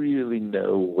there's really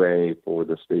no way for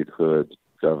the statehood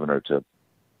governor to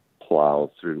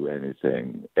plow through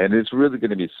anything, and it's really going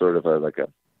to be sort of a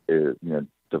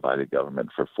divided government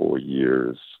for 4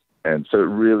 years. And so it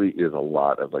really is a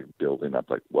lot of building up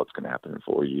what's going to happen in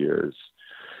 4 years.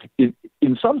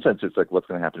 In some sense, it's what's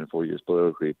going to happen in 4 years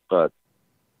politically, but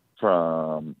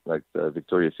from the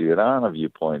Victoria Ciudadana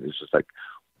viewpoint, it's just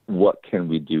what can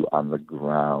we do on the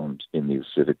ground in these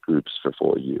civic groups for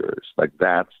 4 years?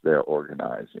 That's their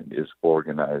organizing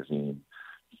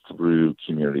through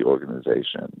community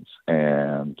organizations.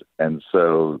 And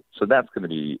so that's going to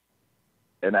be,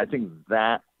 and I think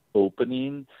that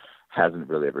opening hasn't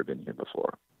really ever been here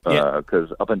before.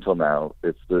 Because up until now,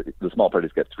 it's the small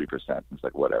parties get 3%. It's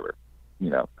whatever,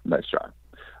 nice try.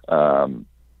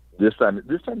 This time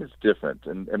it's different,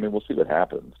 and I mean we'll see what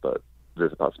happens, but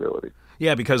there's a possibility.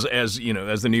 Yeah, because as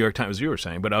the New York Times, you were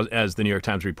saying, but as the New York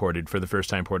Times reported, for the first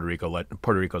time, Puerto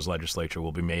Rico's legislature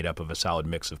will be made up of a solid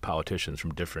mix of politicians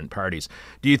from different parties.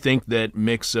 Do you think that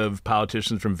mix of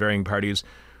politicians from varying parties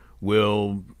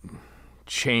will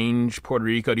change Puerto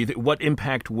Rico? Do you think, what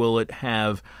impact will it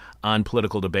have on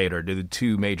political debate, or do the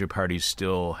 2 major parties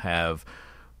still have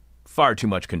far too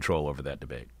much control over that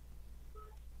debate?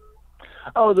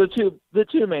 Oh, the two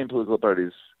main political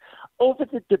parties over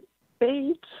the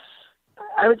debate.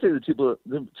 I would say the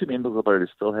two main political parties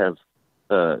still have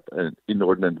an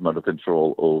inordinate amount of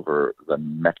control over the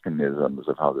mechanisms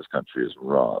of how this country is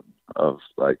run, of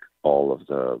all of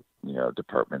the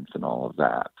departments and all of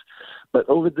that. But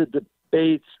over the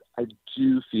debates, I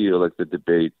do feel the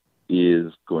debate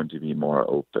is going to be more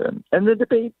open, and the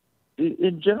debate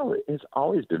in general has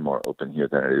always been more open here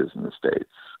than it is in the States.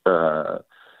 The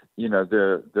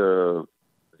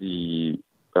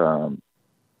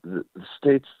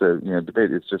States, the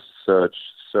debate is just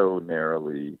so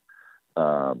narrowly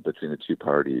between the 2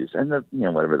 parties, and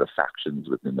whatever the factions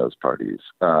within those parties.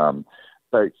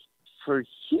 But for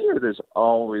here, there's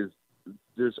always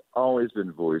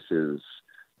been voices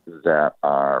that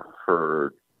are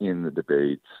heard in the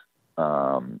debates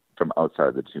from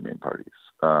outside the two main parties.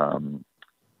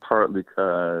 Partly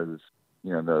because,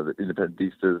 the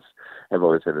independentistas have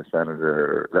always had a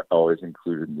senator that always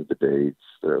included in the debates.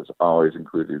 That was always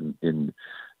included in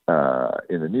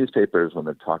the newspapers when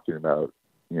they're talking about,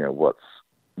 what's,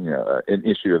 an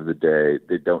issue of the day.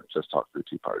 They don't just talk to the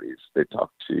two parties. They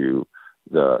talk to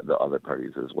the other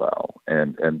parties as well.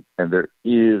 And there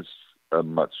is a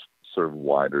much sort of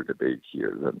wider debate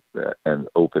here and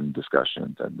open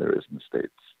discussion than there is in the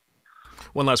States.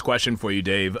 One last question for you,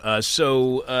 Dave.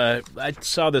 So I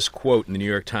saw this quote in the New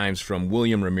York Times from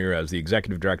William Ramirez, the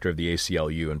executive director of the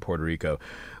ACLU in Puerto Rico,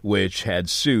 which had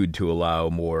sued to allow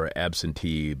more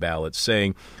absentee ballots,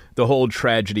 saying the whole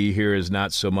tragedy here is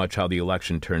not so much how the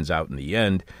election turns out in the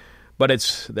end, but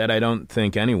it's that I don't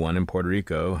think anyone in Puerto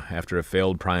Rico, after a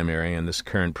failed primary and this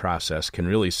current process, can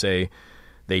really say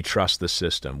they trust the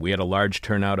system. We had a large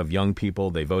turnout of young people.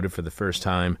 They voted for the first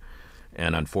time.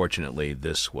 And unfortunately,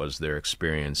 this was their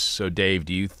experience. So, Dave,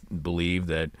 do you believe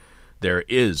that there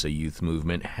is a youth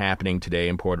movement happening today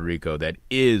in Puerto Rico that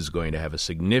is going to have a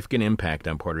significant impact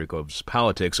on Puerto Rico's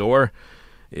politics? Or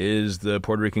is the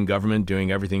Puerto Rican government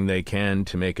doing everything they can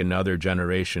to make another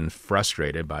generation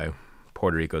frustrated by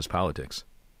Puerto Rico's politics?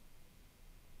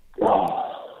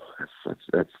 Oh,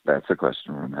 that's a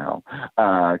question from hell.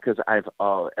 Because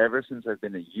ever since I've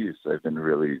been a youth, I've been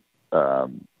really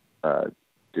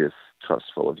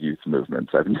distrustful of youth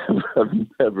movements. I've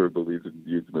never believed in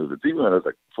youth movements. Even when I was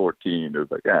like 14, it was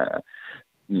like,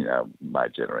 my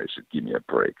generation, give me a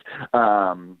break.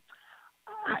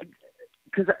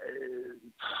 Because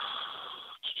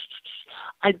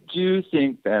I do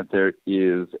think that there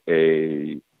is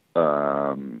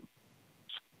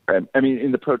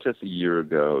in the protests a year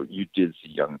ago, you did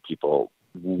see young people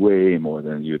way more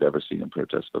than you'd ever seen in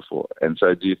protests before. And so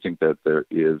I do think that there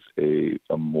is a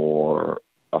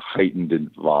heightened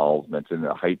involvement and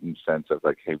a heightened sense of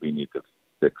like, hey, we need to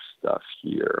fix stuff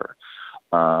here.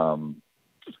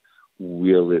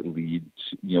 Will it lead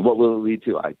to, what will it lead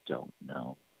to? I don't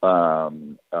know.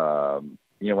 When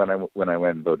I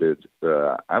went and voted,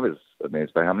 I was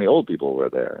amazed by how many old people were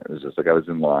there. It was just like I was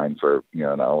in line for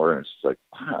an hour, and it's just like,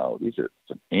 wow, these are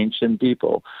some ancient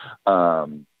people.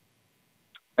 And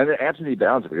then absentee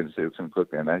ballots, if we're going to say something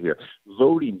quickly on that here,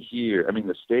 voting here. I mean,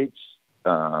 the states,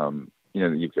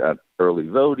 you've got early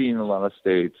voting in a lot of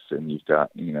states, and you've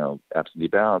got absentee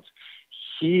ballots.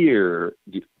 Here,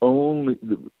 the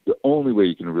only way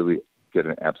you can really get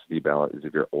an absentee ballot is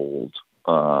if you're old.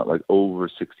 Like over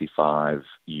 65,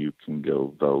 you can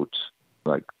go vote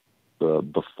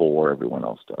before everyone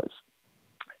else does.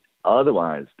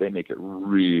 Otherwise, they make it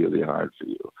really hard for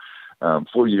you.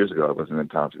 4 years ago, I wasn't in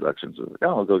town for elections. I was like,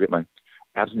 I'll go get my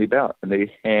absentee ballot. And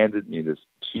they handed me this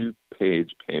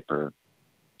 2-page paper,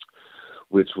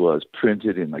 which was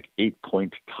printed in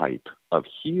 8-point type of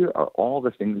here are all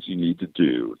the things you need to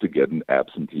do to get an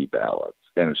absentee ballot.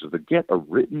 And it's just to get a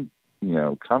written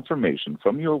confirmation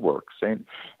from your work saying,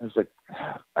 it's like,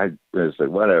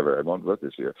 whatever, I won't vote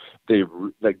this year.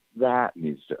 That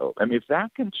needs to open. I mean, if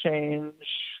that can change,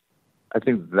 I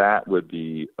think that would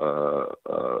be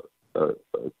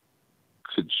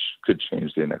could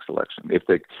change the next election if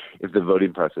the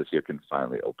voting process here can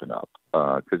finally open up,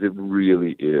 because it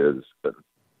really is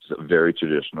very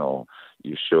traditional.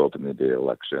 You show up in the day of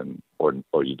election, or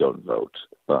you don't vote,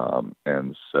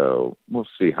 and so we'll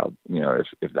see how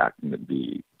if that can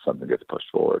be something that gets pushed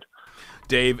forward.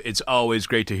 Dave, it's always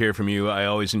great to hear from you. I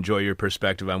always enjoy your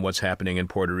perspective on what's happening in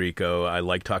Puerto Rico. I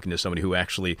like talking to somebody who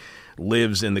actually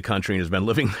lives in the country and has been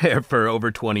living there for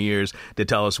over 20 years to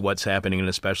tell us what's happening, and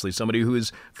especially somebody who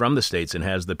is from the States and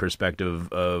has the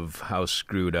perspective of how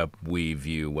screwed up we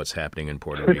view what's happening in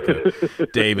Puerto Rico.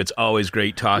 Dave, it's always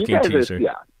great talking to you, sir.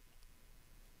 Yeah.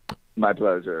 My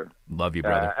pleasure. Love you,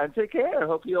 brother. And take care. I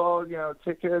hope you all,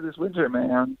 take care of this winter,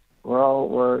 man.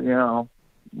 We'll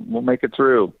make it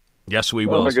through. Yes, we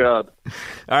will. Oh, my God.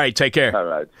 All right, take care. All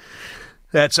right.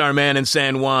 That's our man in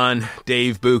San Juan,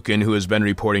 Dave Buchan, who has been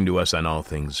reporting to us on all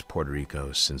things Puerto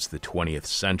Rico since the 20th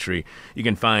century. You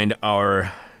can find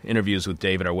our interviews with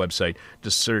Dave at our website.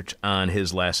 Just search on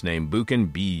his last name, Buchan,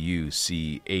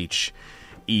 Buchen.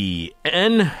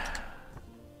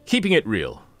 Keeping it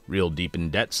real. Real deep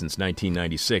in debt since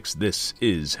 1996. This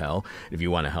is hell. If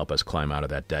you want to help us climb out of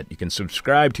that debt, you can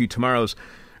subscribe to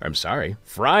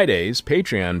Friday's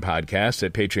Patreon podcast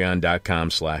at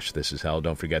patreon.com/thisishell.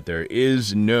 Don't forget, there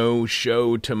is no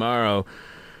show tomorrow.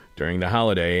 during the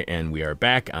holiday, and we are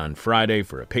back on Friday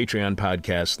for a Patreon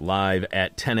podcast live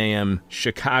at 10 a.m.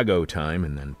 Chicago time,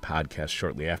 and then podcast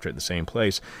shortly after at the same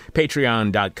place.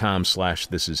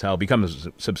 Patreon.com/thisishell. Become a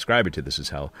subscriber to This Is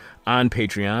Hell on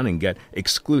Patreon and get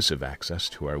exclusive access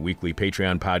to our weekly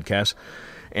Patreon podcast.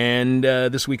 And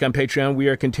this week on Patreon, we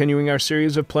are continuing our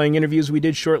series of playing interviews we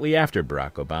did shortly after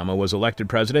Barack Obama was elected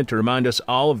president to remind us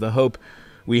all of the hope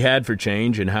we had for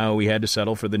change and how we had to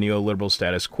settle for the neoliberal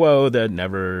status quo that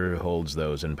never holds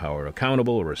those in power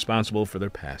accountable or responsible for their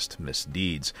past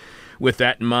misdeeds. With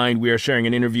that in mind, we are sharing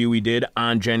an interview we did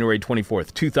on January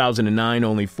 24th, 2009,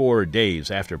 only 4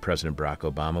 days after President Barack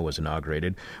Obama was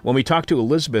inaugurated, when we talked to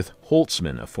Elizabeth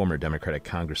Holtzman, a former Democratic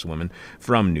congresswoman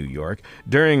from New York.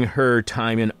 During her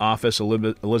time in office,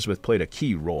 Elizabeth played a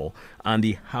key role on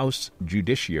the House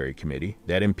Judiciary Committee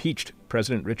that impeached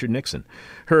President Richard Nixon.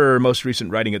 Her most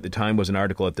recent writing at the time was an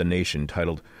article at The Nation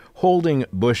titled, "Holding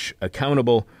Bush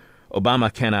Accountable: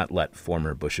 Obama Cannot Let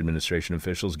Former Bush Administration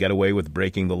Officials Get Away with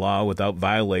Breaking the Law Without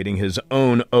Violating His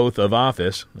Own Oath of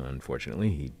Office."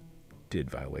 Unfortunately, he did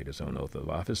violate his own oath of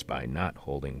office by not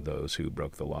holding those who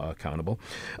broke the law accountable.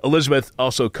 Elizabeth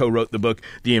also co-wrote the book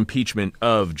The Impeachment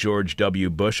of George W.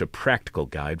 Bush, a practical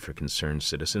guide for concerned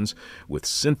citizens, with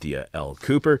Cynthia L.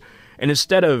 Cooper. And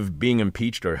instead of being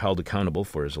impeached or held accountable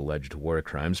for his alleged war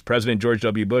crimes, President George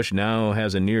W. Bush now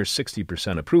has a near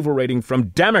 60% approval rating from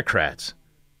Democrats.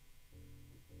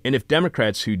 And if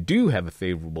Democrats who do have a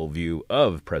favorable view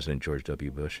of President George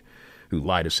W. Bush, who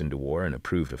lied us into war and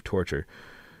approved of torture,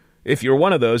 if you're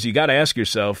one of those, you got to ask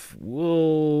yourself,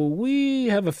 will we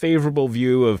have a favorable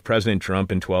view of President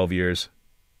Trump in 12 years?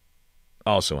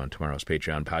 Also on tomorrow's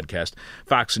Patreon podcast,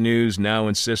 Fox News now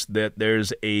insists that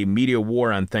there's a media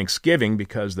war on Thanksgiving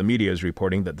because the media is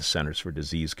reporting that the Centers for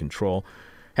Disease Control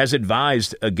has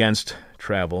advised against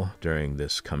travel during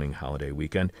this coming holiday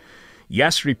weekend.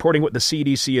 Yes, reporting what the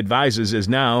CDC advises is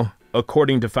now,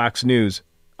 according to Fox News,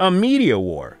 a media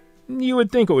war. You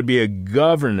would think it would be a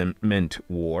government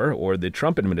war or the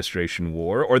Trump administration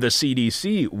war or the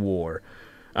CDC war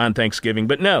on Thanksgiving,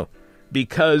 but no.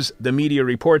 Because the media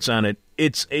reports on it,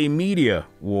 it's a media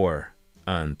war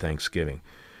on Thanksgiving.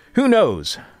 Who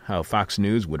knows how Fox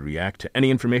News would react to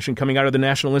any information coming out of the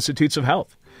National Institutes of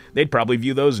Health? They'd probably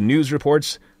view those news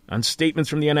reports on statements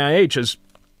from the NIH as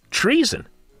treason.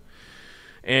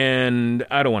 And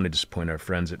I don't want to disappoint our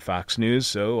friends at Fox News,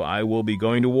 so I will be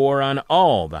going to war on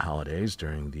all the holidays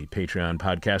during the Patreon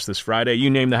podcast this Friday.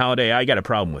 You name the holiday, I got a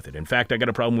problem with it. In fact, I got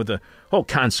a problem with the whole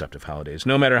concept of holidays,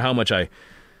 no matter how much I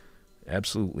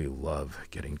absolutely love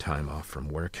getting time off from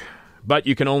work. But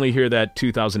you can only hear that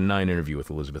 2009 interview with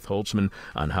Elizabeth Holtzman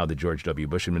on how the George W.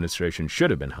 Bush administration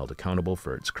should have been held accountable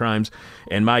for its crimes,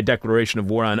 and my declaration of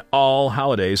war on all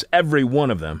holidays, every one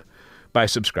of them, by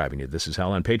subscribing to This Is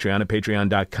Hell on Patreon at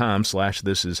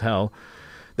patreon.com/thisishell.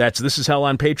 That's This Is Hell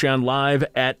on Patreon live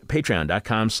at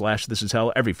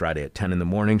patreon.com/thisishell every Friday at 10 in the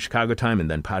morning, Chicago time, and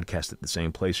then podcast at the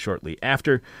same place shortly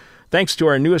after. Thanks to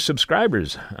our newest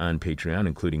subscribers on Patreon,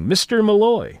 including Mr.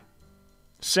 Malloy,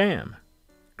 Sam,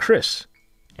 Chris,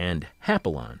 and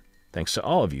Hapalon. Thanks to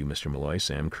all of you, Mr. Malloy,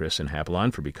 Sam, Chris, and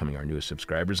Hapalon, for becoming our newest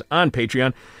subscribers on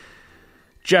Patreon.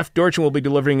 Jeff Dorchin will be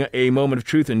delivering a moment of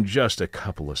truth in just a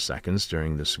couple of seconds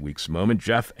during this week's moment.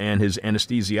 Jeff and his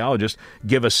anesthesiologist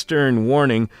give a stern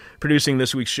warning. Producing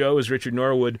this week's show is Richard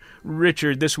Norwood.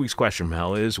 Richard, this week's question from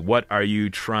hell is, what are you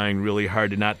trying really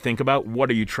hard to not think about? What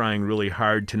are you trying really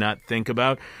hard to not think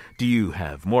about? Do you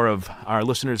have more of our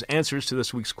listeners' answers to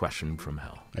this week's question from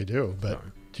hell? I do, but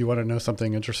do you want to know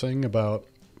something interesting about,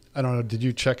 I don't know, did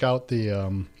you check out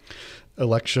the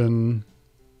election,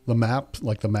 the map,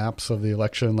 like the maps of the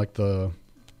election, like the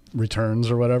returns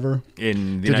or whatever?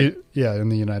 In the in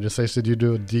the United States. Did you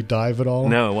do a deep dive at all?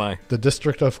 No, why? The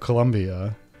District of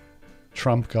Columbia,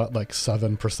 Trump got like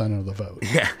 7% of the vote.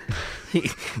 Yeah.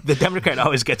 The Democrat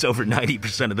always gets over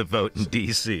 90% of the vote in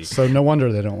D.C. So no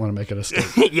wonder they don't want to make it a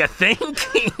state. You think?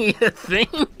 You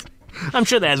think? I'm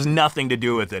sure that has nothing to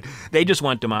do with it. They just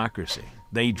want democracy.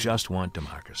 They just want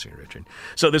democracy, Richard.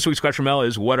 So this week's question, Mel,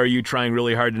 is what are you trying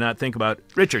really hard to not think about?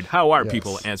 Richard, how are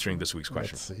people answering this week's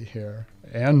question? Let's see here.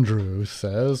 Andrew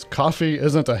says, coffee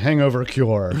isn't a hangover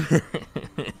cure.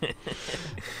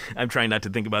 I'm trying not to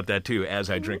think about that, too, as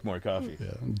I drink more coffee.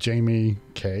 Yeah. Jamie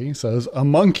K says, a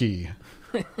monkey.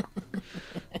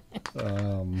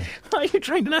 Why are you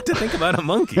trying not to think about a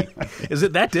monkey? Is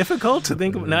it that difficult to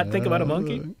not think about a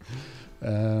monkey?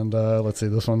 And let's see,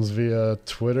 this one's via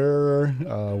Twitter.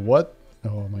 What?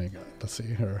 Oh my God. Let's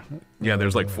see here. Yeah,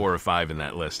 there's like 4 or 5 in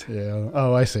that list. Yeah.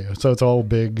 Oh, I see. So it's all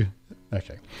big.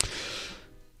 Okay.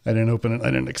 I didn't open it.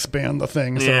 I didn't expand the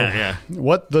thing. So Yeah.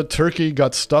 what the turkey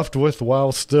got stuffed with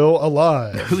while still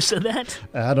alive. Who said that?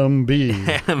 Adam B.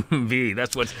 Adam B.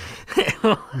 That's what.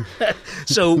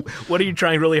 So, what are you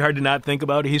trying really hard to not think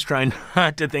about? He's trying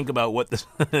not to think about what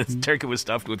the turkey was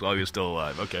stuffed with while he was still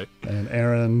alive. Okay. And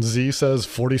Aaron Z says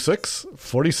 46,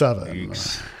 47.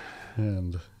 Thanks.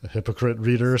 And a hypocrite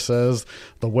reader says,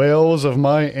 the whales of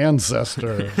my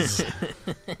ancestors.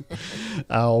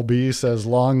 Al B says,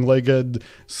 long-legged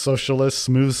socialist,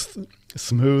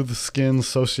 smooth-skinned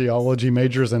sociology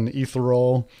majors and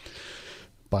ethereal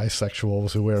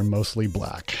bisexuals who wear mostly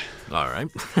black. All right.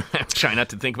 Try not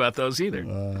to think about those either.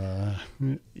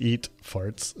 Eat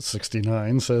Farts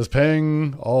 69 says,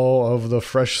 paying all of the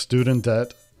fresh student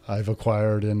debt I've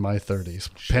acquired in my 30s.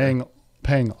 Sure.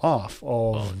 Paying off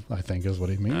all, I think is what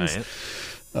he means.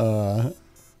 Right.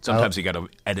 Sometimes you got to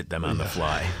edit them on the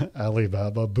fly.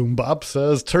 Alibaba Boom Bop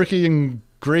says, turkey and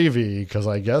gravy, because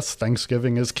I guess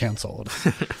Thanksgiving is canceled.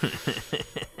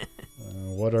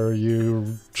 What are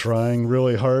you trying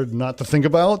really hard not to think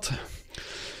about?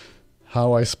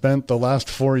 How I spent the last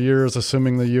 4 years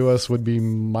assuming the U.S. would be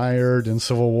mired in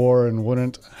civil war and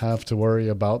wouldn't have to worry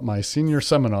about my senior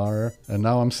seminar, and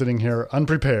now I'm sitting here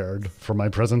unprepared for my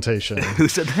presentation. Who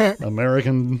said that?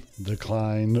 American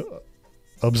Decline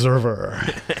Observer.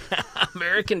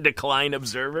 American Decline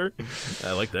Observer?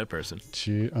 I like that person. Let's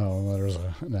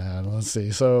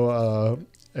see. So,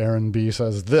 Aaron B.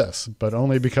 says this, but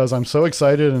only because I'm so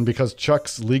excited and because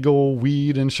Chuck's legal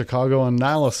weed in Chicago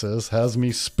analysis has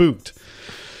me spooked.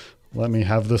 Let me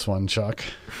have this one, Chuck.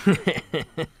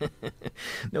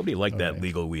 Nobody liked that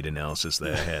legal weed analysis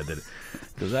that I had,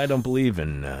 because I don't believe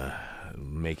in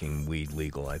making weed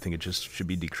legal. I think it just should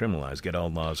be decriminalized. Get all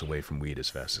laws away from weed as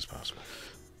fast as possible.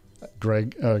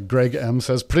 Greg M.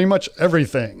 says pretty much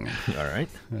everything. All right.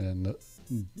 And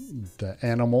the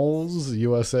Animals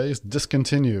USA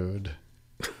discontinued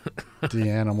the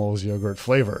Animals yogurt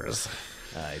flavors.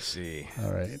 I see.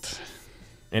 All right.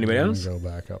 Anybody else? Go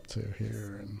back up to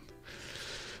here. And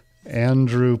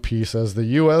Andrew P. says the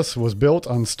U.S. was built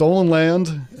on stolen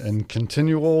land and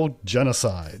continual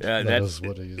genocide. That is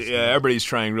what he's saying. Everybody's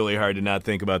trying really hard to not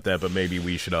think about that, but maybe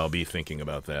we should all be thinking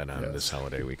about that on this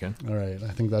holiday weekend. All right. I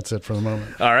think that's it for the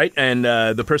moment. All right. And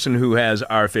the person who has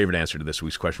our favorite answer to this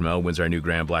week's question from Hell wins our new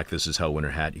Grand Black This Is Hell winter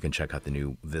hat. You can check out the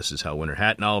new This Is Hell winter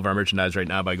hat and all of our merchandise right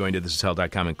now by going to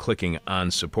thisishell.com and clicking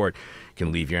on support. You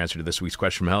can leave your answer to this week's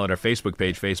question from Hell at our Facebook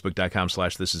page,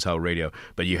 facebook.com/thisishellradio.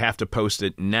 But you have to post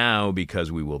it now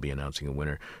because we will be announcing a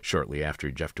winner shortly after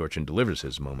Jeff Dorchin delivers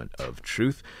his moment of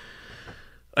truth.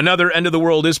 Another end of the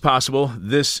world is possible.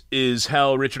 This is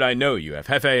Hell. Richard, I know you have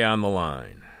Hefe on the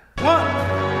line.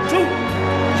 1, 2,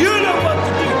 you know what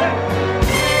to do.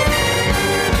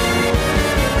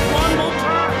 One more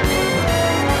time.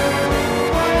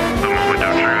 The moment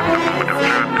of truth, the moment of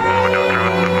truth, the moment of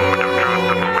truth, the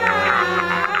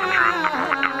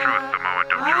moment of truth, the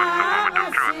moment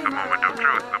of truth, the moment of truth, the moment of truth, the moment of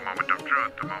truth, the moment of truth, the moment of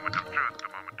truth, the moment of truth.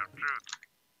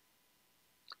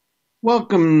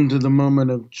 Welcome to the moment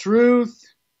of truth.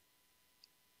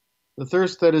 The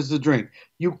thirst that is the drink.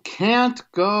 You can't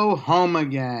go home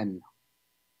again.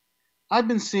 I've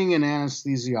been seeing an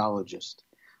anesthesiologist.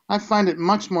 I find it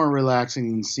much more relaxing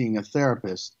than seeing a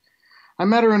therapist. I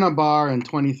met her in a bar in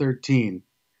 2013.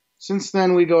 Since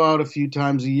then, we go out a few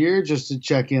times a year just to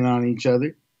check in on each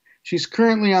other. She's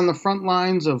currently on the front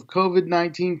lines of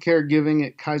COVID-19 caregiving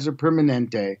at Kaiser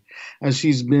Permanente, as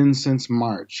she's been since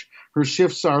March. Her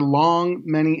shifts are long,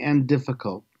 many, and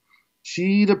difficult.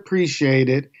 She'd appreciate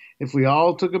it if we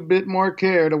all took a bit more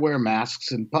care to wear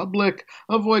masks in public,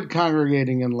 avoid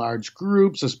congregating in large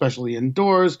groups, especially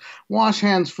indoors, wash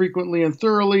hands frequently and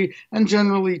thoroughly, and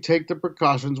generally take the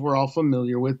precautions we're all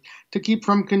familiar with to keep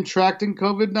from contracting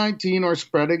COVID-19 or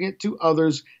spreading it to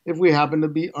others if we happen to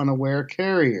be unaware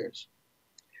carriers.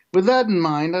 With that in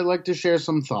mind, I'd like to share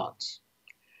some thoughts.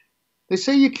 They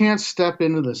say you can't step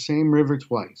into the same river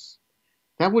twice.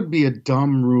 That would be a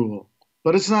dumb rule,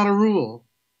 but it's not a rule.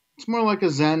 It's more like a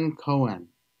Zen koan.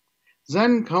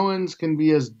 Zen koans can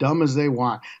be as dumb as they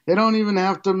want. They don't even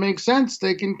have to make sense.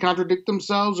 They can contradict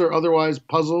themselves or otherwise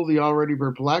puzzle the already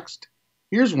perplexed.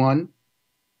 Here's one.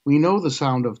 We know the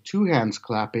sound of two hands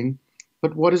clapping,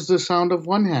 but what is the sound of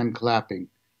one hand clapping?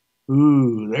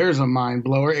 Ooh, there's a mind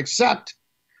blower, except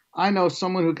I know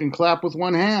someone who can clap with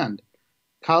one hand.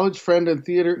 College friend and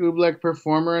theater oobleck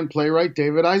performer and playwright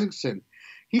David Isaacson.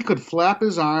 He could flap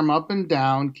his arm up and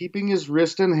down, keeping his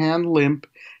wrist and hand limp,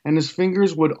 and his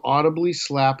fingers would audibly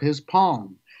slap his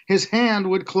palm. His hand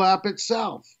would clap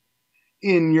itself.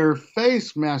 In your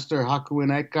face, Master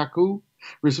Hakuin Ekaku,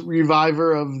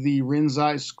 reviver of the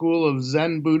Rinzai school of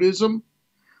Zen Buddhism.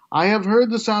 I have heard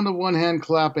the sound of one hand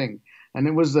clapping, and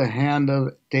it was the hand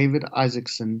of David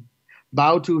Isaacson.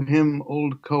 Bow to him,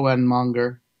 old Kohen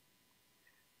monger.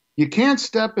 You can't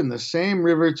step in the same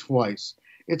river twice.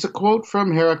 It's a quote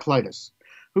from Heraclitus,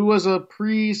 who was a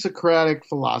pre-Socratic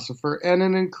philosopher and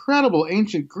an incredible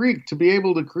ancient Greek to be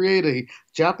able to create a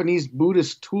Japanese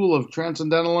Buddhist tool of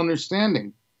transcendental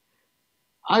understanding.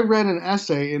 I read an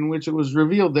essay in which it was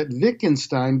revealed that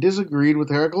Wittgenstein disagreed with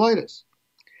Heraclitus.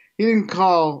 He didn't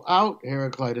call out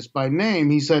Heraclitus by name.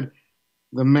 He said,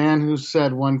 the man who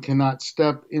said one cannot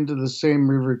step into the same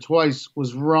river twice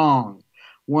was wrong.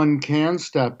 One can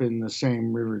step in the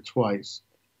same river twice.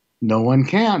 No one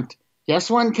can't. Yes,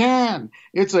 one can.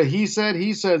 It's a he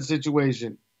said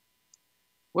situation.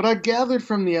 What I gathered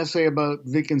from the essay about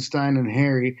Wittgenstein and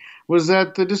Harry was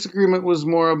that the disagreement was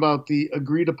more about the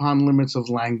agreed upon limits of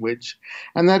language,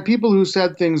 and that people who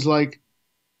said things like,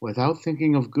 without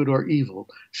thinking of good or evil,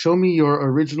 show me your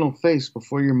original face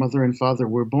before your mother and father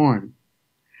were born,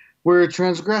 were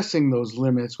transgressing those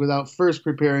limits without first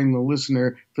preparing the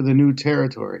listener for the new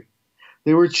territory.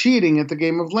 They were cheating at the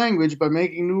game of language by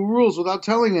making new rules without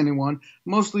telling anyone,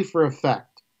 mostly for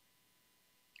effect.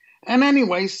 And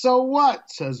anyway, so what,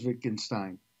 says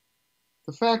Wittgenstein.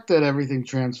 The fact that everything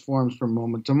transforms from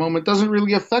moment to moment doesn't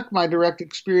really affect my direct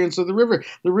experience of the river.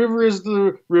 The river is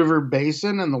the river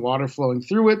basin and the water flowing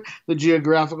through it, the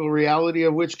geographical reality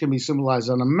of which can be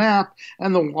symbolized on a map,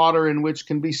 and the water in which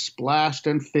can be splashed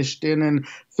and fished in and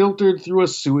filtered through a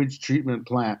sewage treatment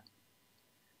plant.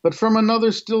 But from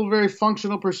another still very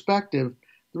functional perspective,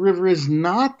 the river is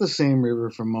not the same river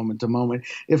from moment to moment.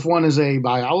 If one is a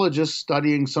biologist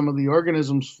studying some of the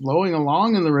organisms flowing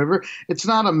along in the river, it's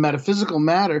not a metaphysical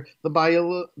matter.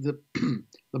 The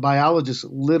biologist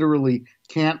literally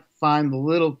can't find the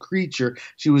little creature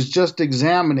she was just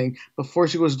examining before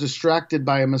she was distracted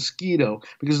by a mosquito,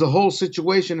 because the whole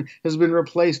situation has been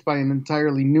replaced by an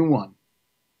entirely new one.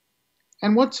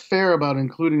 And what's fair about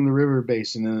including the river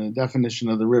basin in the definition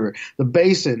of the river? The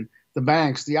basin, the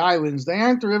banks, the islands, they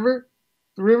aren't the river.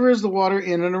 The river is the water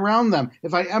in and around them.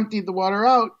 If I emptied the water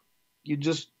out, you'd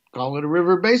just call it a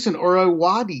river basin or a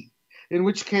wadi, in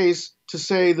which case to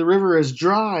say the river is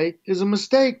dry is a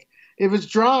mistake. If it's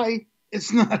dry,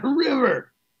 it's not a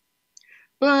river.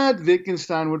 But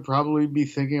Wittgenstein would probably be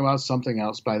thinking about something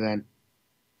else by then.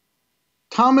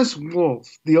 Thomas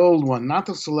Wolfe, the old one, not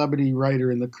the celebrity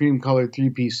writer in the cream-colored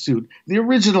three-piece suit, the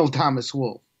original Thomas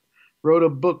Wolfe, wrote a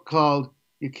book called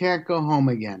You Can't Go Home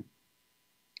Again.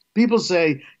 People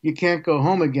say you can't go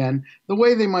home again the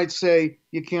way they might say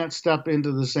you can't step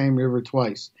into the same river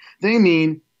twice. They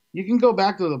mean you can go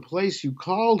back to the place you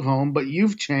called home, but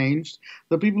you've changed.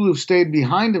 The people who've stayed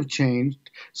behind have changed.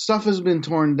 Stuff has been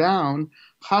torn down.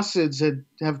 Hasids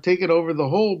have taken over the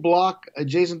whole block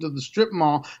adjacent to the strip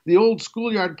mall. The old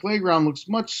schoolyard playground looks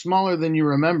much smaller than you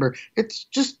remember. It's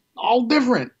just all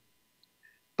different.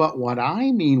 But what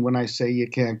I mean when I say you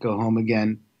can't go home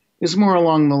again is more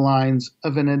along the lines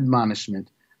of an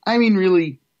admonishment. I mean,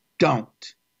 really,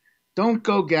 don't. Don't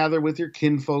go gather with your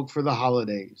kinfolk for the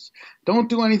holidays. Don't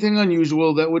do anything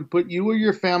unusual that would put you or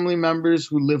your family members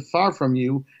who live far from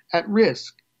you at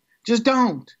risk. Just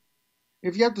don't.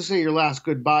 If you have to say your last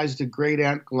goodbyes to Great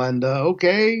Aunt Glenda,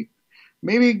 okay,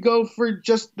 maybe go for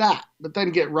just that, but then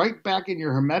get right back in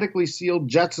your hermetically sealed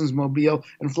Jetsons mobile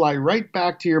and fly right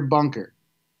back to your bunker.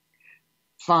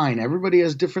 Fine, everybody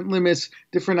has different limits,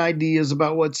 different ideas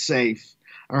about what's safe,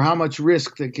 or how much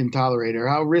risk they can tolerate, or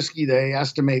how risky they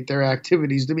estimate their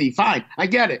activities to be. Fine, I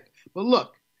get it. But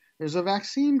look, there's a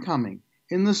vaccine coming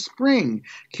in the spring.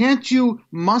 Can't you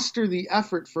muster the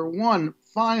effort for one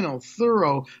final,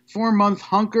 thorough 4-month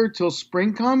hunker till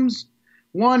spring comes?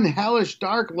 One hellish,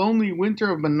 dark, lonely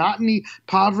winter of monotony,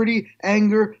 poverty,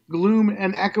 anger, gloom,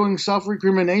 and echoing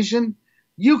self-recrimination?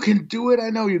 You can do it.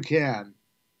 I know you can.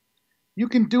 You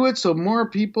can do it so more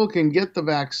people can get the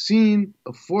vaccine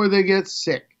before they get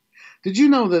sick. Did you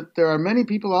know that there are many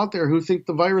people out there who think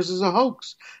the virus is a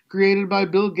hoax created by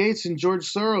Bill Gates and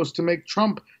George Soros to make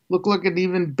Trump look like an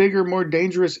even bigger, more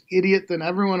dangerous idiot than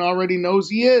everyone already knows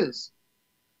he is?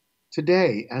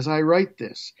 Today, as I write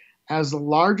this, as the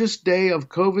largest day of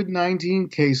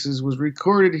COVID-19 cases was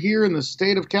recorded here in the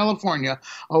state of California,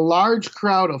 a large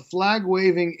crowd of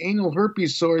flag-waving anal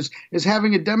herpes sores is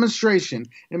having a demonstration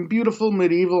in beautiful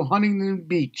medieval Huntington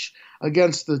Beach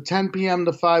against the 10 p.m.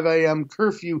 to 5 a.m.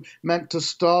 curfew meant to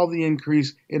stall the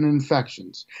increase in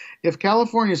infections. If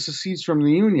California secedes from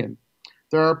the Union,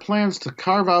 there are plans to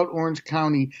carve out Orange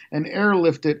County and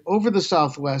airlift it over the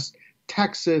Southwest,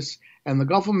 Texas, and the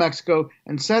Gulf of Mexico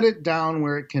and set it down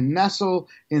where it can nestle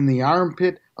in the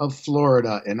armpit of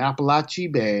Florida in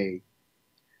Appalachia Bay.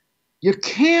 You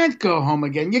can't go home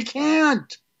again. You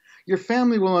can't. Your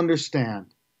family will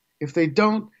understand. If they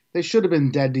don't, they should have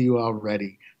been dead to you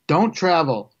already. Don't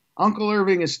travel. Uncle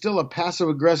Irving is still a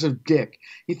passive-aggressive dick.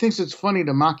 He thinks it's funny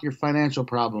to mock your financial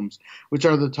problems, which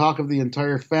are the talk of the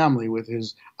entire family, with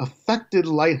his affected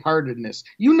lightheartedness.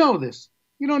 You know this.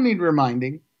 You don't need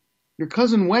reminding. Your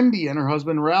cousin Wendy and her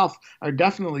husband Ralph are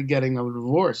definitely getting a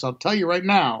divorce. I'll tell you right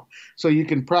now, so you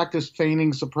can practice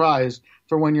feigning surprise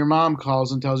for when your mom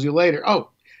calls and tells you later.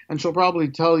 Oh, and she'll probably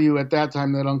tell you at that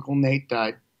time that Uncle Nate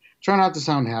died. Try not to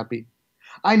sound happy.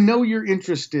 I know you're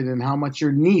interested in how much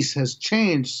your niece has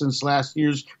changed since last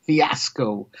year's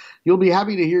fiasco. You'll be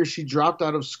happy to hear she dropped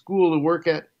out of school to work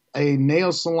at a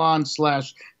nail salon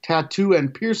 / tattoo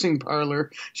and piercing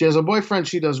parlor. She has a boyfriend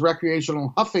she does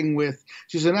recreational huffing with.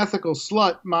 She's an ethical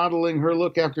slut modeling her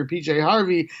look after PJ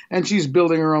Harvey, and she's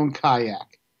building her own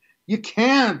kayak. You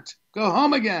can't go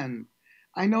home again.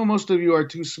 I know most of you are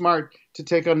too smart to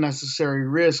take unnecessary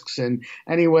risks, and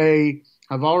anyway,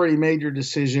 I've already made your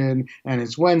decision, and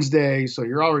it's Wednesday, so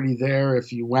you're already there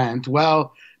if you went.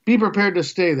 Well, be prepared to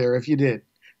stay there if you did.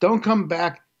 Don't come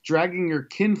back dragging your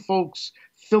kinfolk's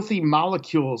filthy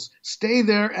molecules. Stay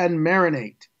there and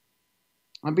marinate.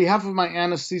 On behalf of my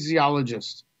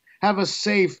anesthesiologist, have a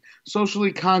safe,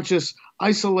 socially conscious,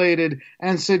 isolated,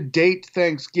 and sedate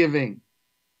Thanksgiving.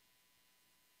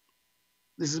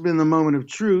 This has been the Moment of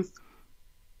Truth.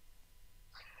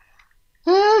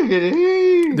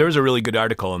 There was a really good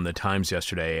article in the Times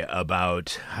yesterday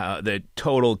about the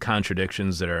total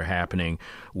contradictions that are happening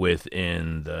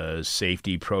within the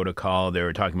safety protocol. They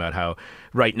were talking about how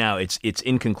right now it's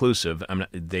inconclusive.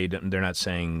 They're not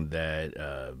saying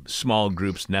that small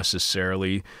groups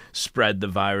necessarily spread the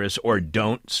virus or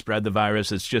don't spread the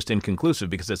virus. It's just inconclusive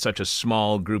because it's such a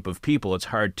small group of people. It's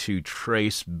hard to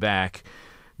trace back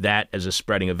that as a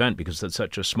spreading event because it's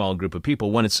such a small group of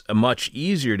people, when it's much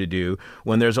easier to do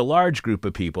when there's a large group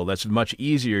of people. That's much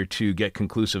easier to get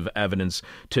conclusive evidence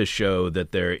to show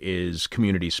that there is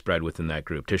community spread within that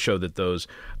group, to show that those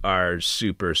are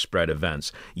super spread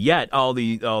events. Yet all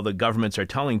the governments are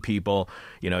telling people,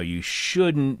 you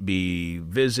shouldn't be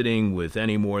visiting with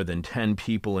any more than 10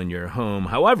 people in your home.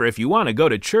 However, if you want to go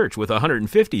to church with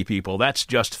 150 people, that's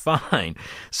just fine.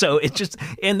 So it's just,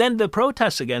 and then the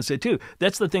protests against it too.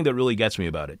 That's the thing that really gets me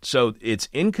about it. So it's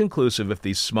inconclusive if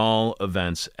these small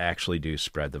events actually do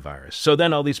spread the virus. So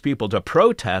then all these people to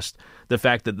protest the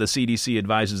fact that the CDC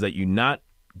advises that you not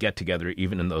get together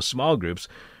even in those small groups,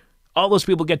 all those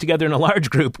people get together in a large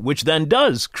group, which then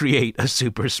does create a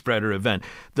super spreader event.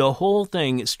 The whole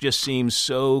thing just seems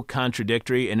so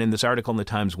contradictory. And in this article in the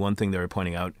Times, one thing they were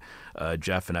pointing out,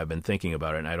 Jeff and I've been thinking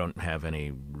about it, and I don't have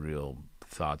any real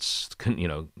thoughts,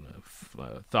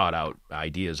 thought out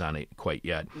ideas on it quite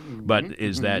yet, but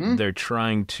is that they're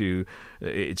trying to,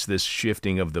 it's this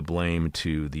shifting of the blame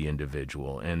to the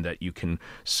individual, and that you can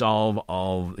solve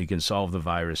the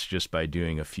virus just by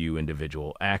doing a few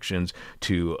individual actions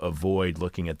to avoid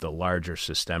looking at the larger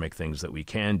systemic things that we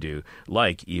can do,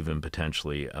 like even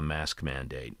potentially a mask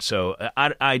mandate. So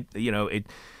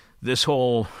This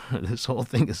whole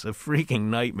thing is a freaking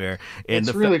nightmare. And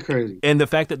it's really crazy. And the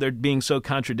fact that they're being so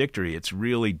contradictory, it's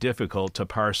really difficult to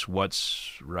parse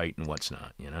what's right and what's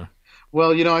not,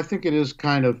 Well, I think it is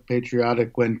kind of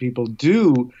patriotic when people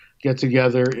do get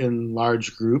together in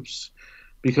large groups,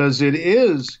 because it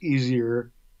is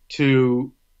easier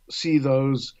to see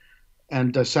those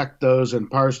and dissect those and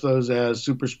parse those as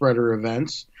super spreader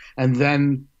events, and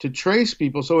then to trace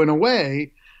people. So in a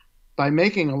way, by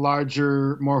making a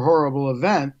larger, more horrible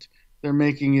event, they're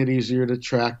making it easier to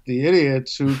track the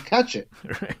idiots who catch it.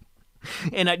 Right.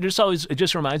 And it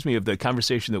just reminds me of the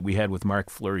conversation that we had with Mark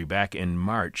Fleury back in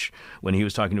March when he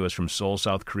was talking to us from Seoul,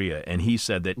 South Korea. And he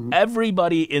said that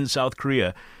everybody in South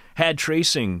Korea had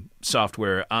tracing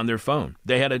software on their phone.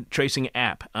 They had a tracing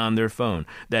app on their phone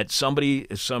that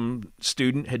some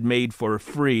student had made for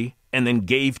free and then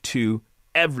gave to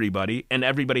everybody, and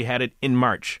everybody had it in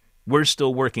March. We're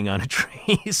still working on a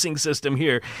tracing system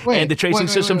here. And the tracing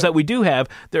systems that we do have,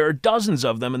 there are dozens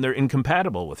of them, and they're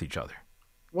incompatible with each other.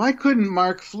 Why couldn't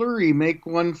Mark Fleury make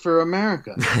one for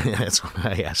America? That's what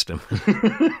I asked him.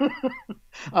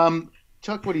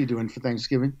 Chuck, what are you doing for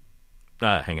Thanksgiving?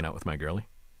 Hanging out with my girlie.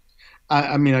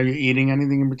 Are you eating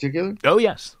anything in particular? Oh,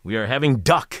 yes. We are having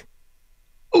duck.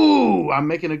 Ooh, I'm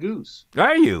making a goose.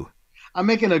 Are you? I'm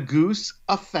making a goose,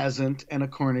 a pheasant, and a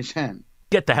Cornish hen.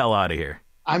 Get the hell out of here.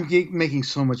 I'm making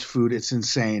so much food. It's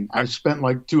insane. I spent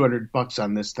like $200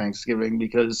 on this Thanksgiving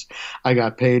because I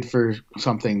got paid for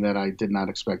something that I did not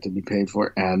expect to be paid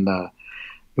for. And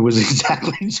it was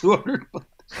exactly $200.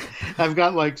 I've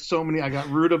got like so many. I got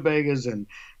rutabagas and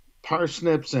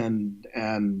parsnips and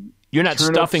You're not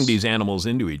turnips. stuffing these animals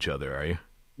into each other, are you?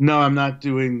 No, I'm not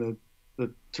doing the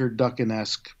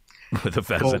turducken-esque With a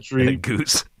pheasant Poultry. and a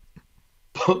goose.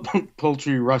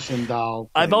 poultry Russian doll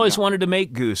thing. I've always wanted to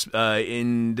make goose.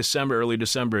 In December, early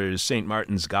December, is St.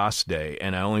 Martin's Goss Day,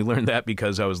 and I only learned that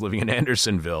because I was living in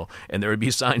Andersonville, and there would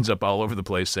be signs up all over the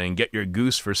place saying, "Get your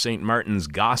goose for St. Martin's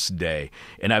Goss Day."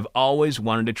 And I've always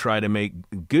wanted to try to make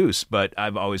goose, but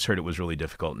I've always heard it was really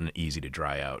difficult and easy to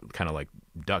dry out. Kind of like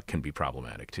duck can be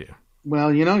problematic too.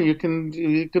 Well, you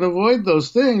can avoid those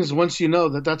things once you know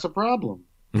that that's a problem.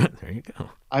 There you go.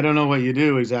 I don't know what you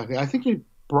do exactly. I think you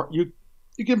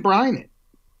can brine it,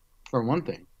 for one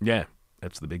thing. Yeah,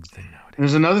 that's the big thing nowadays.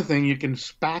 There's another thing, you can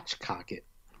spatchcock it,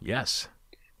 Yes.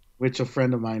 which a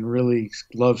friend of mine really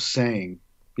loves saying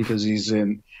because he's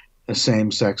in a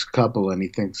same-sex couple and he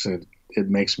thinks it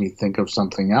makes me think of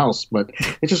something else, but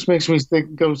it just makes me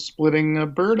go splitting a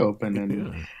bird open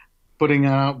and putting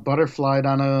out butterfly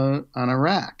on a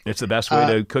rack. It's the best way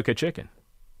to cook a chicken.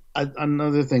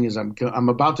 Another thing is I'm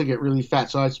about to get really fat,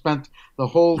 so I spent the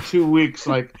whole 2 weeks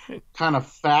like kind of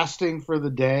fasting for the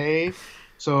day.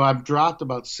 So I've dropped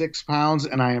about 6 pounds,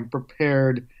 and I am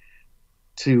prepared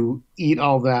to eat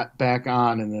all that back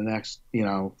on in the next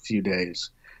few days.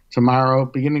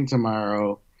 Beginning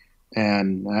tomorrow,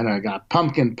 and I got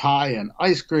pumpkin pie and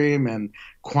ice cream and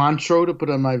Cointreau to put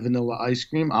on my vanilla ice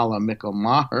cream, a la Mikkel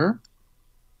Maher.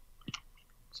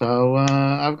 So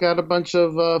I've got a bunch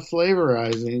of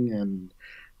flavorizing and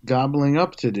gobbling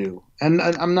up to do. And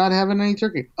I'm not having any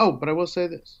turkey. Oh, but I will say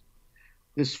this.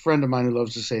 This friend of mine who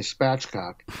loves to say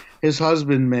spatchcock, his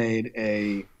husband made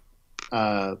a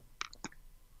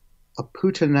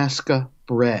puttanesca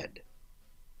bread.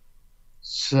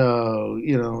 So,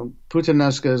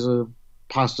 puttanesca is a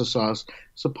pasta sauce.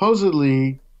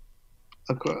 Supposedly,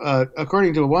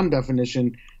 according to one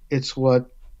definition, it's what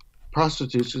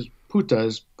prostitutes is. Puta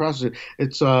is prostitute.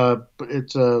 It's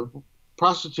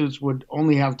prostitutes would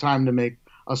only have time to make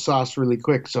a sauce really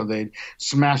quick, so they'd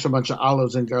smash a bunch of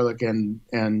olives and garlic and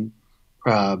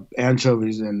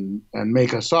anchovies and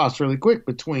make a sauce really quick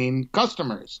between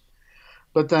customers.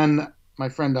 But then my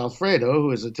friend Alfredo,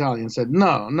 who is Italian, said,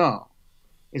 no,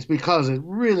 it's because it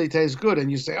really tastes good, and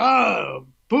you say, oh,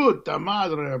 puta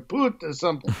madre, puta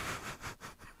something.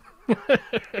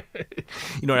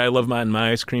 You know what I love on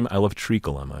my ice cream? I love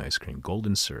treacle on my ice cream.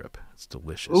 Golden syrup. It's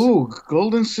delicious. Ooh,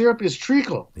 golden syrup is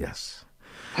treacle. Yes.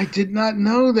 I did not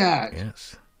know that.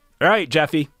 Yes. All right,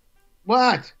 Jeffy.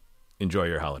 What? Enjoy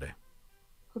your holiday.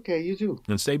 Okay, you too.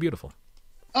 And stay beautiful.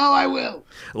 Oh, I will.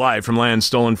 Live from land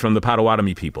stolen from the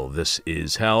Potawatomi people, this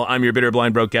is Hell. I'm your bitter,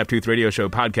 blind, broke, gap-toothed radio show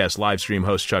podcast live stream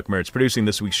host, Chuck Mertz. Producing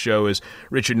this week's show is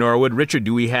Richard Norwood. Richard,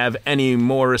 do we have any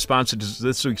more responses to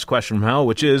this week's question from Hell,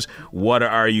 which is, what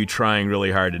are you trying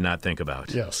really hard to not think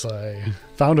about? Yes, I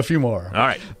found a few more. All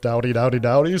right.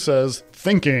 Dowdy says,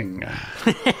 thinking.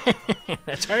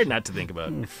 That's hard not to think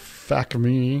about. Fuck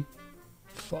me.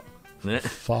 Fuck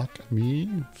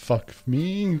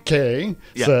me. K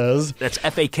says... That's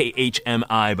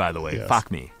Fakhmi, by the way. Yes.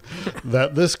 Fuck me.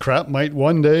 that this crap might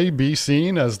one day be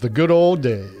seen as the good old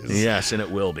days. Yes, and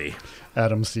it will be.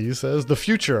 Adam C says, the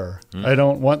future. I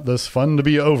don't want this fun to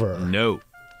be over. No.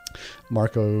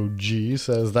 Marco G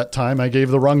says, that time I gave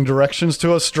the wrong directions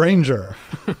to a stranger.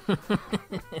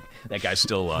 That guy's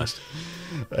still lost.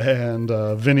 And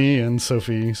Vinny and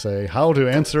Sophie say, how to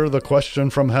answer the question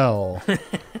from hell.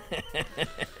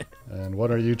 And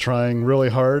what are you trying really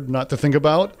hard not to think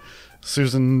about?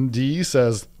 Susan D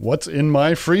says, what's in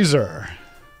my freezer?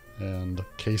 And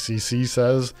KCC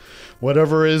says,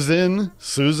 whatever is in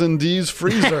Susan D's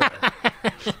freezer.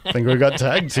 I think we got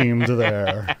tag teamed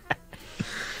there.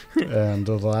 And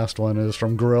the last one is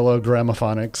from Gorilla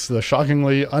Gramophonics, the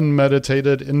shockingly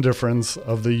unmeditated indifference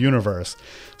of the universe.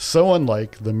 So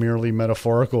unlike the merely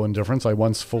metaphorical indifference I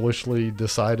once foolishly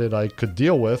decided I could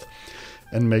deal with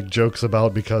and make jokes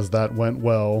about because that went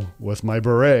well with my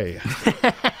beret.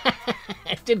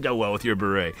 It did go well with your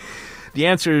beret. The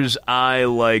answers I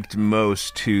liked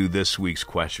most to this week's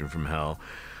question from Hell.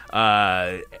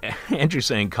 Andrew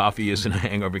saying coffee isn't a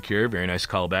hangover cure. Very nice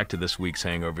callback to this week's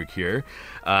hangover cure.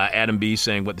 Adam B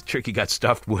saying what the turkey got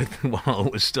stuffed with while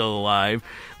it was still alive.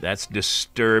 That's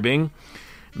disturbing.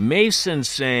 Mason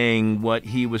saying what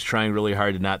he was trying really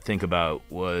hard to not think about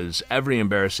was every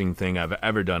embarrassing thing I've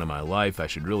ever done in my life. I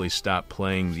should really stop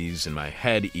playing these in my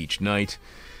head each night.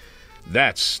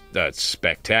 That's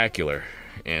spectacular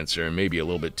answer, maybe a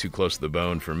little bit too close to the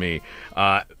bone for me.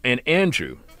 And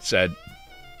Andrew said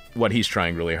what he's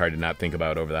trying really hard to not think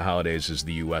about over the holidays is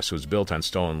the U.S. was built on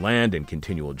stolen land and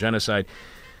continual genocide.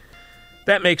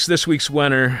 That makes this week's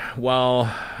winner.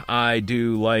 While I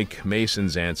do like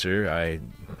Mason's answer, I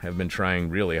have been trying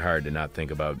really hard to not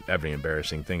think about every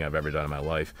embarrassing thing I've ever done in my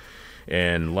life.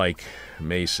 And like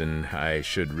Mason, I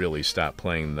should really stop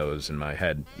playing those in my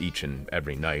head each and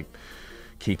every night,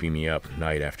 keeping me up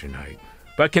night after night.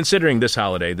 But considering this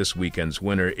holiday, this weekend's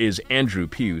winner is Andrew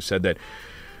P., who said that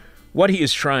what he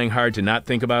is trying hard to not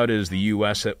think about is the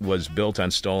U.S. that was built on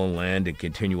stolen land and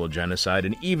continual genocide.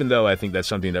 And even though I think that's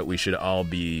something that we should all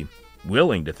be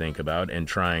willing to think about and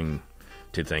trying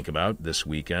to think about this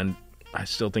weekend, I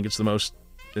still think it's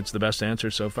the best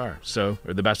answer so far.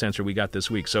 Or the best answer we got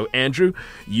this week. So, Andrew,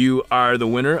 you are the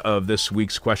winner of this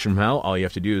week's Question from Hell. All you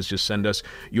have to do is just send us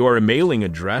your mailing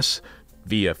address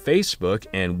via Facebook,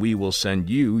 and we will send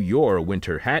you your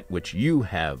winter hat, which you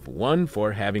have won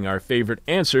for having our favorite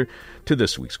answer to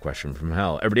this week's Question from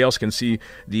Hell. Everybody else can see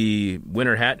the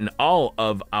winter hat and all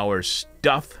of our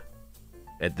stuff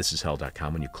at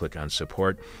thisishell.com when you click on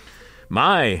support.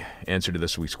 My answer to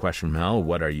this week's Question from Hell,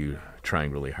 what are you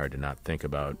trying really hard to not think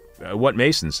about? What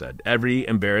Mason said, every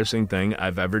embarrassing thing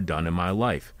I've ever done in my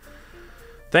life.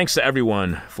 Thanks to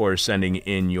everyone for sending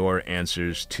in your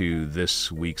answers to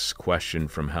this week's Question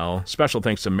from Hell. Special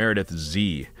thanks to Meredith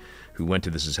Z., who went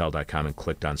to thisishell.com and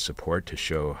clicked on support to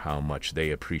show how much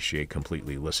they appreciate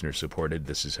completely listener-supported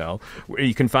This Is Hell. Where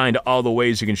you can find all the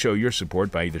ways you can show your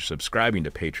support by either subscribing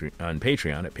to Patreon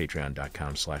at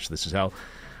patreon.com/thisishell,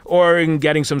 or in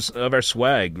getting some of our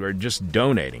swag, or just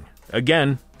donating.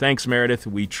 Again, thanks, Meredith.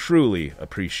 We truly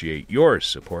appreciate your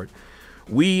support.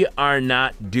 We are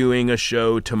not doing a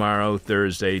show tomorrow,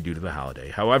 Thursday, due to the holiday.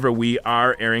 However, we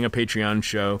are airing a Patreon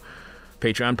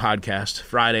podcast,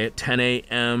 Friday at 10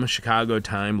 a.m. Chicago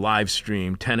time, live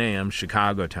stream, 10 a.m.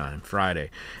 Chicago time, Friday,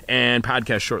 and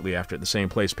podcast shortly after at the same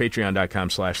place,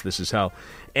 patreon.com/thisishell.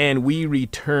 And we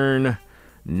return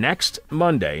next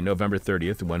Monday, November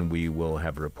 30th, when we will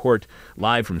have a report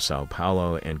live from Sao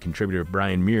Paulo, and contributor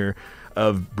Brian Muir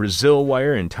of Brazil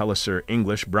Wire and Telesur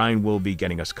English. Brian will be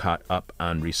getting us caught up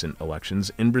on recent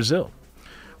elections in Brazil.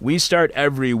 We start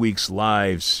every week's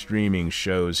live streaming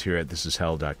shows here at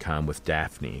thisishell.com with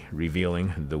Daphne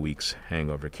revealing the week's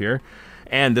hangover cure.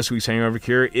 And this week's hangover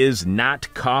cure is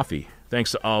not coffee.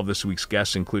 Thanks to all of this week's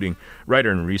guests, including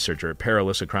writer and researcher at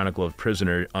Perilous, A Chronicle of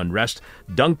Prisoner Unrest,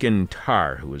 Duncan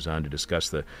Tarr, who was on to discuss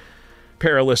the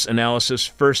Perilous Analysis,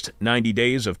 First 90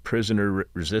 Days of Prisoner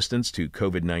Resistance to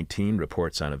COVID-19,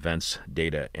 Reports on Events,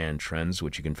 Data, and Trends,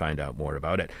 which you can find out more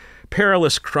about at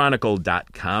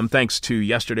perilouschronicle.com. Thanks to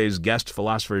yesterday's guest,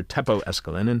 philosopher Teppo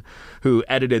Eskelinen, who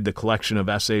edited the collection of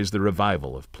essays, The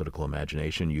Revival of Political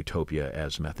Imagination, Utopia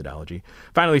as Methodology.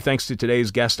 Finally, thanks to today's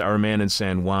guest, our man in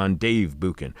San Juan, Dave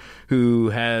Buchan, who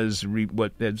has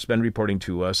been reporting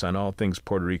to us on all things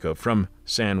Puerto Rico from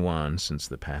San Juan since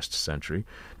the past century.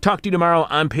 Talk to you tomorrow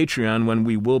on Patreon, when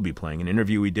we will be playing an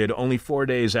interview we did only 4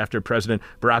 days after President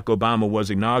Barack Obama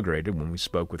was inaugurated, when we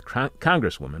spoke with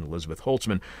Congresswoman Elizabeth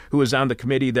Holtzman, who was on the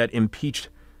committee that impeached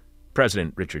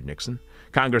President Richard Nixon.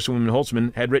 Congresswoman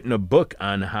Holtzman had written a book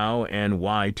on how and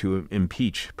why to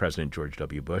impeach President George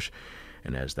W. Bush.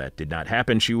 And as that did not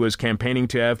happen, she was campaigning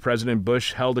to have President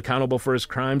Bush held accountable for his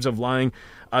crimes of lying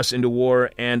us into war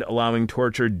and allowing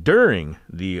torture during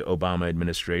the Obama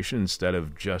administration, instead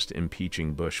of just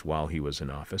impeaching Bush while he was in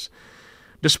office.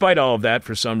 Despite all of that,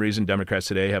 for some reason, Democrats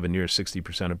today have a near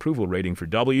 60% approval rating for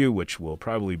W, which will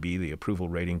probably be the approval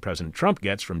rating President Trump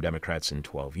gets from Democrats in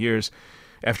 12 years,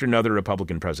 after another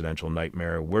Republican presidential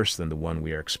nightmare worse than the one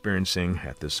we are experiencing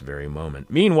at this very moment.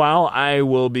 Meanwhile, I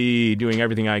will be doing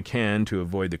everything I can to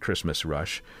avoid the Christmas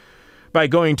rush by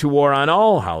going to war on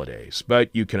all holidays, but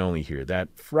you can only hear that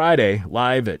Friday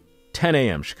live at 10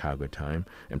 a.m. Chicago time,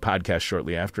 and podcast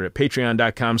shortly after at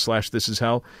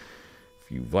patreon.com/thisishell.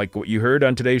 If you like what you heard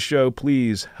on today's show,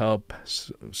 please help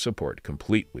support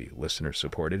completely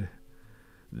listener-supported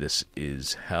This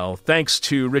Is Hell. Thanks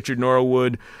to Richard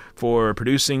Norwood for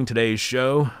producing today's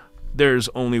show. There's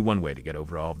only one way to get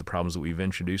over all of the problems that we've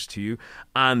introduced to you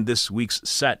on this week's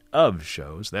set of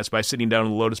shows. That's by sitting down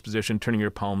in the lotus position, turning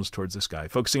your palms towards the sky,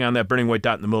 focusing on that burning white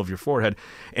dot in the middle of your forehead,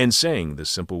 and saying the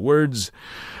simple words,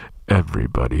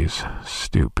 "Everybody's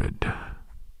stupid."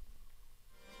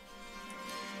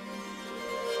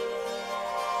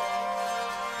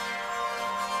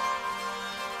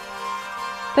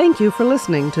 Thank you for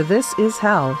listening to This Is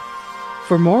Hell.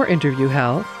 For more interview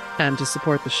hell and to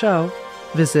support the show,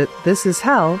 visit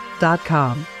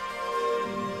thisishell.com.